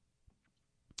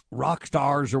rock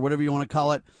stars or whatever you want to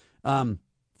call it,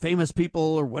 famous people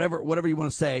or whatever you want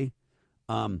to say,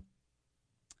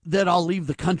 that I'll leave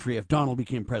the country if Donald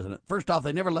became president. First off,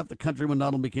 they never left the country when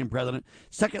Donald became president.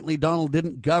 Secondly, Donald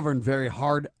didn't govern very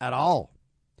hard at all.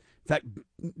 In fact,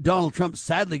 Donald Trump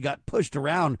sadly got pushed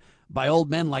around by old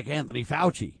men like Anthony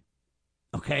Fauci.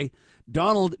 Okay?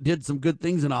 Donald did some good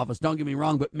things in office, don't get me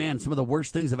wrong, but man, some of the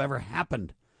worst things have ever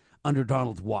happened under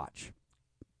Donald's watch.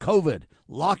 COVID,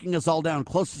 locking us all down,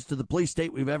 closest to the police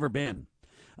state we've ever been.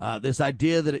 This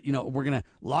idea that, we're going to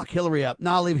lock Hillary up.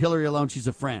 No, I'll leave Hillary alone. She's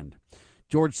a friend.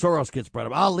 George Soros gets brought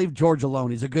up. I'll leave George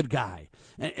alone. He's a good guy.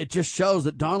 And it just shows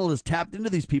that Donald has tapped into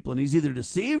these people, and he's either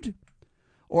deceived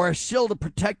or a shill to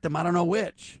protect them. I don't know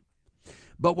which.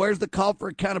 But where's the call for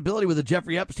accountability with the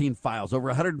Jeffrey Epstein files? Over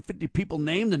 150 people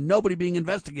named and nobody being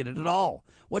investigated at all.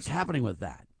 What's happening with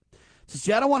that? So,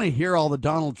 see, I don't want to hear all the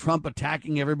Donald Trump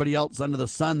attacking everybody else under the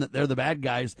sun, that they're the bad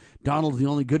guys. Donald's the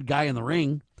only good guy in the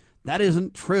ring. That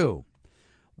isn't true.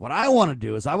 What I want to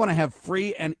do is I want to have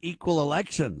free and equal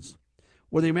elections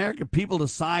where the American people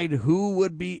decide who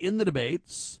would be in the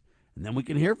debates, and then we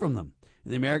can hear from them.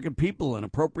 And the American people and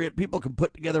appropriate people can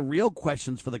put together real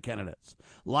questions for the candidates.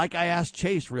 Like I asked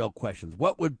Chase real questions.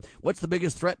 What's the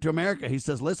biggest threat to America? He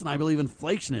says, listen, I believe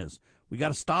inflation is. We got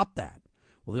to stop that.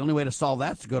 Well, the only way to solve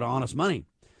that is to go to honest money.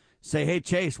 Say, hey,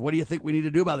 Chase, what do you think we need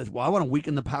to do about this? Well, I want to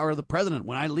weaken the power of the president.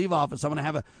 When I leave office, I want to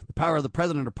have the power of the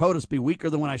president or POTUS be weaker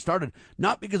than when I started.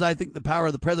 Not because I think the power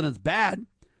of the president's bad,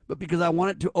 but because I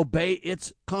want it to obey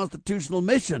its constitutional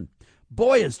mission.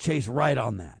 Boy, is Chase right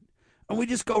on that. And we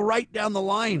just go right down the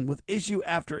line with issue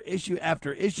after issue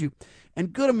after issue.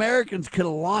 And good Americans can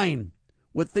align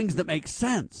with things that make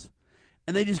sense.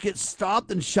 And they just get stopped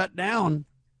and shut down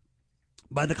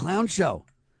by the clown show,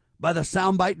 by the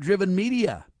soundbite-driven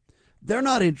media. They're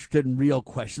not interested in real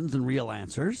questions and real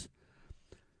answers.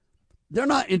 They're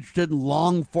not interested in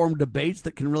long-form debates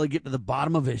that can really get to the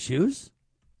bottom of issues.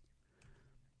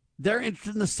 They're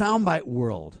interested in the soundbite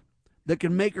world that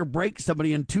can make or break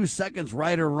somebody in 2 seconds,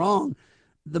 right or wrong.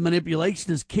 The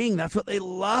manipulation is king. That's what they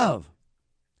love.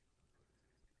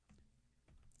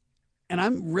 And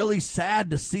I'm really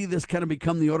sad to see this kind of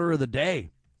become the order of the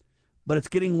day. But it's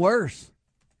getting worse.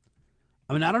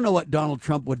 I mean, I don't know what Donald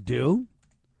Trump would do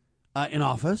in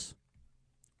office,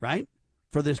 right,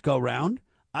 for this go-round.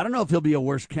 I don't know if he'll be a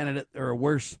worse candidate or a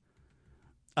worse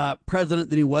president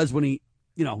than he was when he,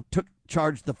 took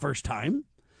charge the first time.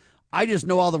 I just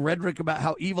know all the rhetoric about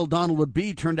how evil Donald would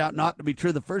be turned out not to be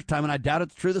true the first time, and I doubt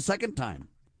it's true the second time.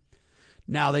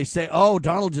 Now they say, oh,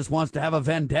 Donald just wants to have a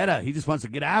vendetta. He just wants to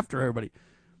get after everybody.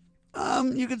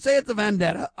 You could say it's a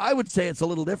vendetta. I would say it's a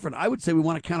little different. I would say we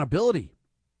want accountability.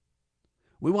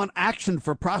 We want action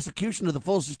for prosecution to the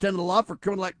fullest extent of the law for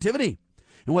criminal activity.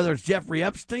 And whether it's Jeffrey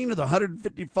Epstein or the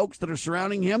 150 folks that are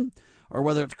surrounding him, or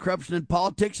whether it's corruption in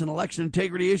politics and election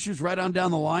integrity issues right on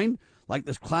down the line, like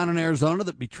this clown in Arizona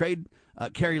that betrayed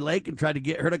Carrie Lake and tried to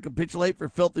get her to capitulate for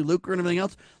filthy lucre and everything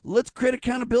else, let's create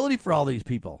accountability for all these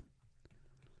people.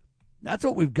 That's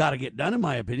what we've got to get done, in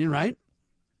my opinion, right?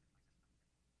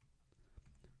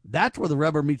 That's where the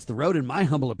rubber meets the road, in my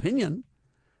humble opinion.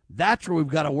 That's where we've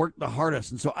got to work the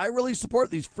hardest. And so I really support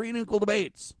these free and equal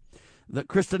debates that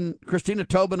Christina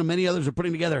Tobin and many others are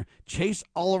putting together. Chase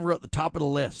Oliver at the top of the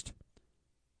list.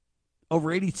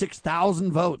 Over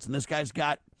 86,000 votes, and this guy's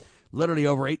got literally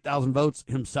over 8,000 votes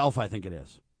himself, I think it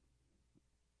is.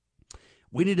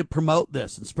 We need to promote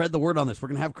this and spread the word on this. We're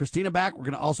going to have Christina back. We're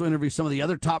going to also interview some of the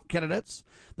other top candidates.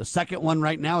 The second one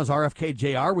right now is RFK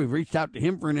Jr. We've reached out to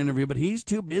him for an interview, but he's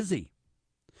too busy.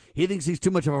 He thinks he's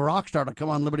too much of a rock star to come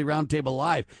on Liberty Roundtable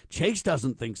Live. Chase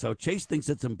doesn't think so. Chase thinks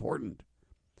it's important.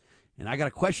 And I got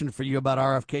a question for you about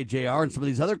RFK Jr. and some of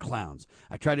these other clowns.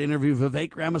 I tried to interview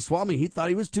Vivek Ramaswamy. He thought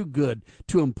he was too good,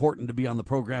 too important to be on the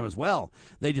program as well.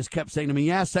 They just kept saying to me,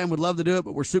 yeah, Sam would love to do it,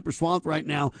 but we're super swamped right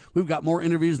now. We've got more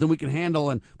interviews than we can handle,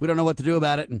 and we don't know what to do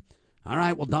about it. And all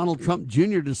right, well, Donald Trump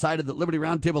Jr. decided that Liberty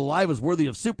Roundtable Live was worthy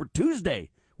of Super Tuesday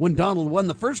when Donald won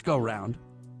the first go-round.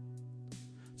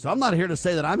 So I'm not here to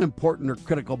say that I'm important or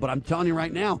critical, but I'm telling you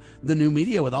right now, the new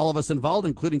media with all of us involved,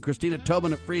 including Christina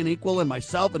Tobin at Free and Equal and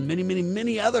myself and many, many,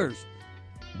 many others,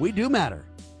 we do matter.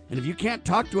 And if you can't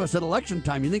talk to us at election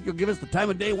time, you think you'll give us the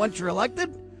time of day once you're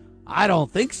elected? I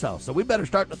don't think so. So we better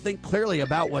start to think clearly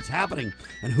about what's happening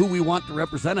and who we want to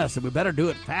represent us, and we better do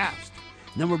it fast.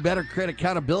 And then we better create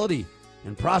accountability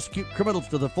and prosecute criminals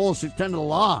to the fullest extent of the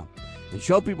law and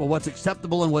show people what's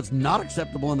acceptable and what's not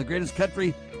acceptable in the greatest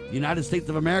country, the United States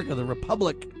of America, the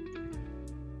Republic,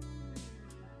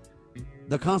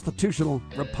 the constitutional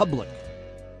republic,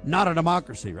 not a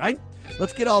democracy, right?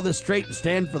 Let's get all this straight and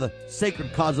stand for the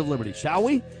sacred cause of liberty, shall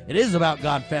we? It is about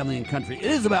God, family, and country. It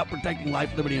is about protecting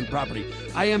life, liberty, and property.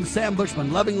 I am Sam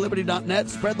Bushman, lovingliberty.net.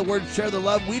 Spread the word, share the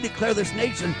love. We declare this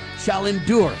nation shall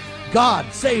endure.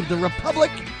 God save the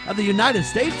Republic of the United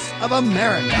States of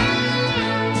America.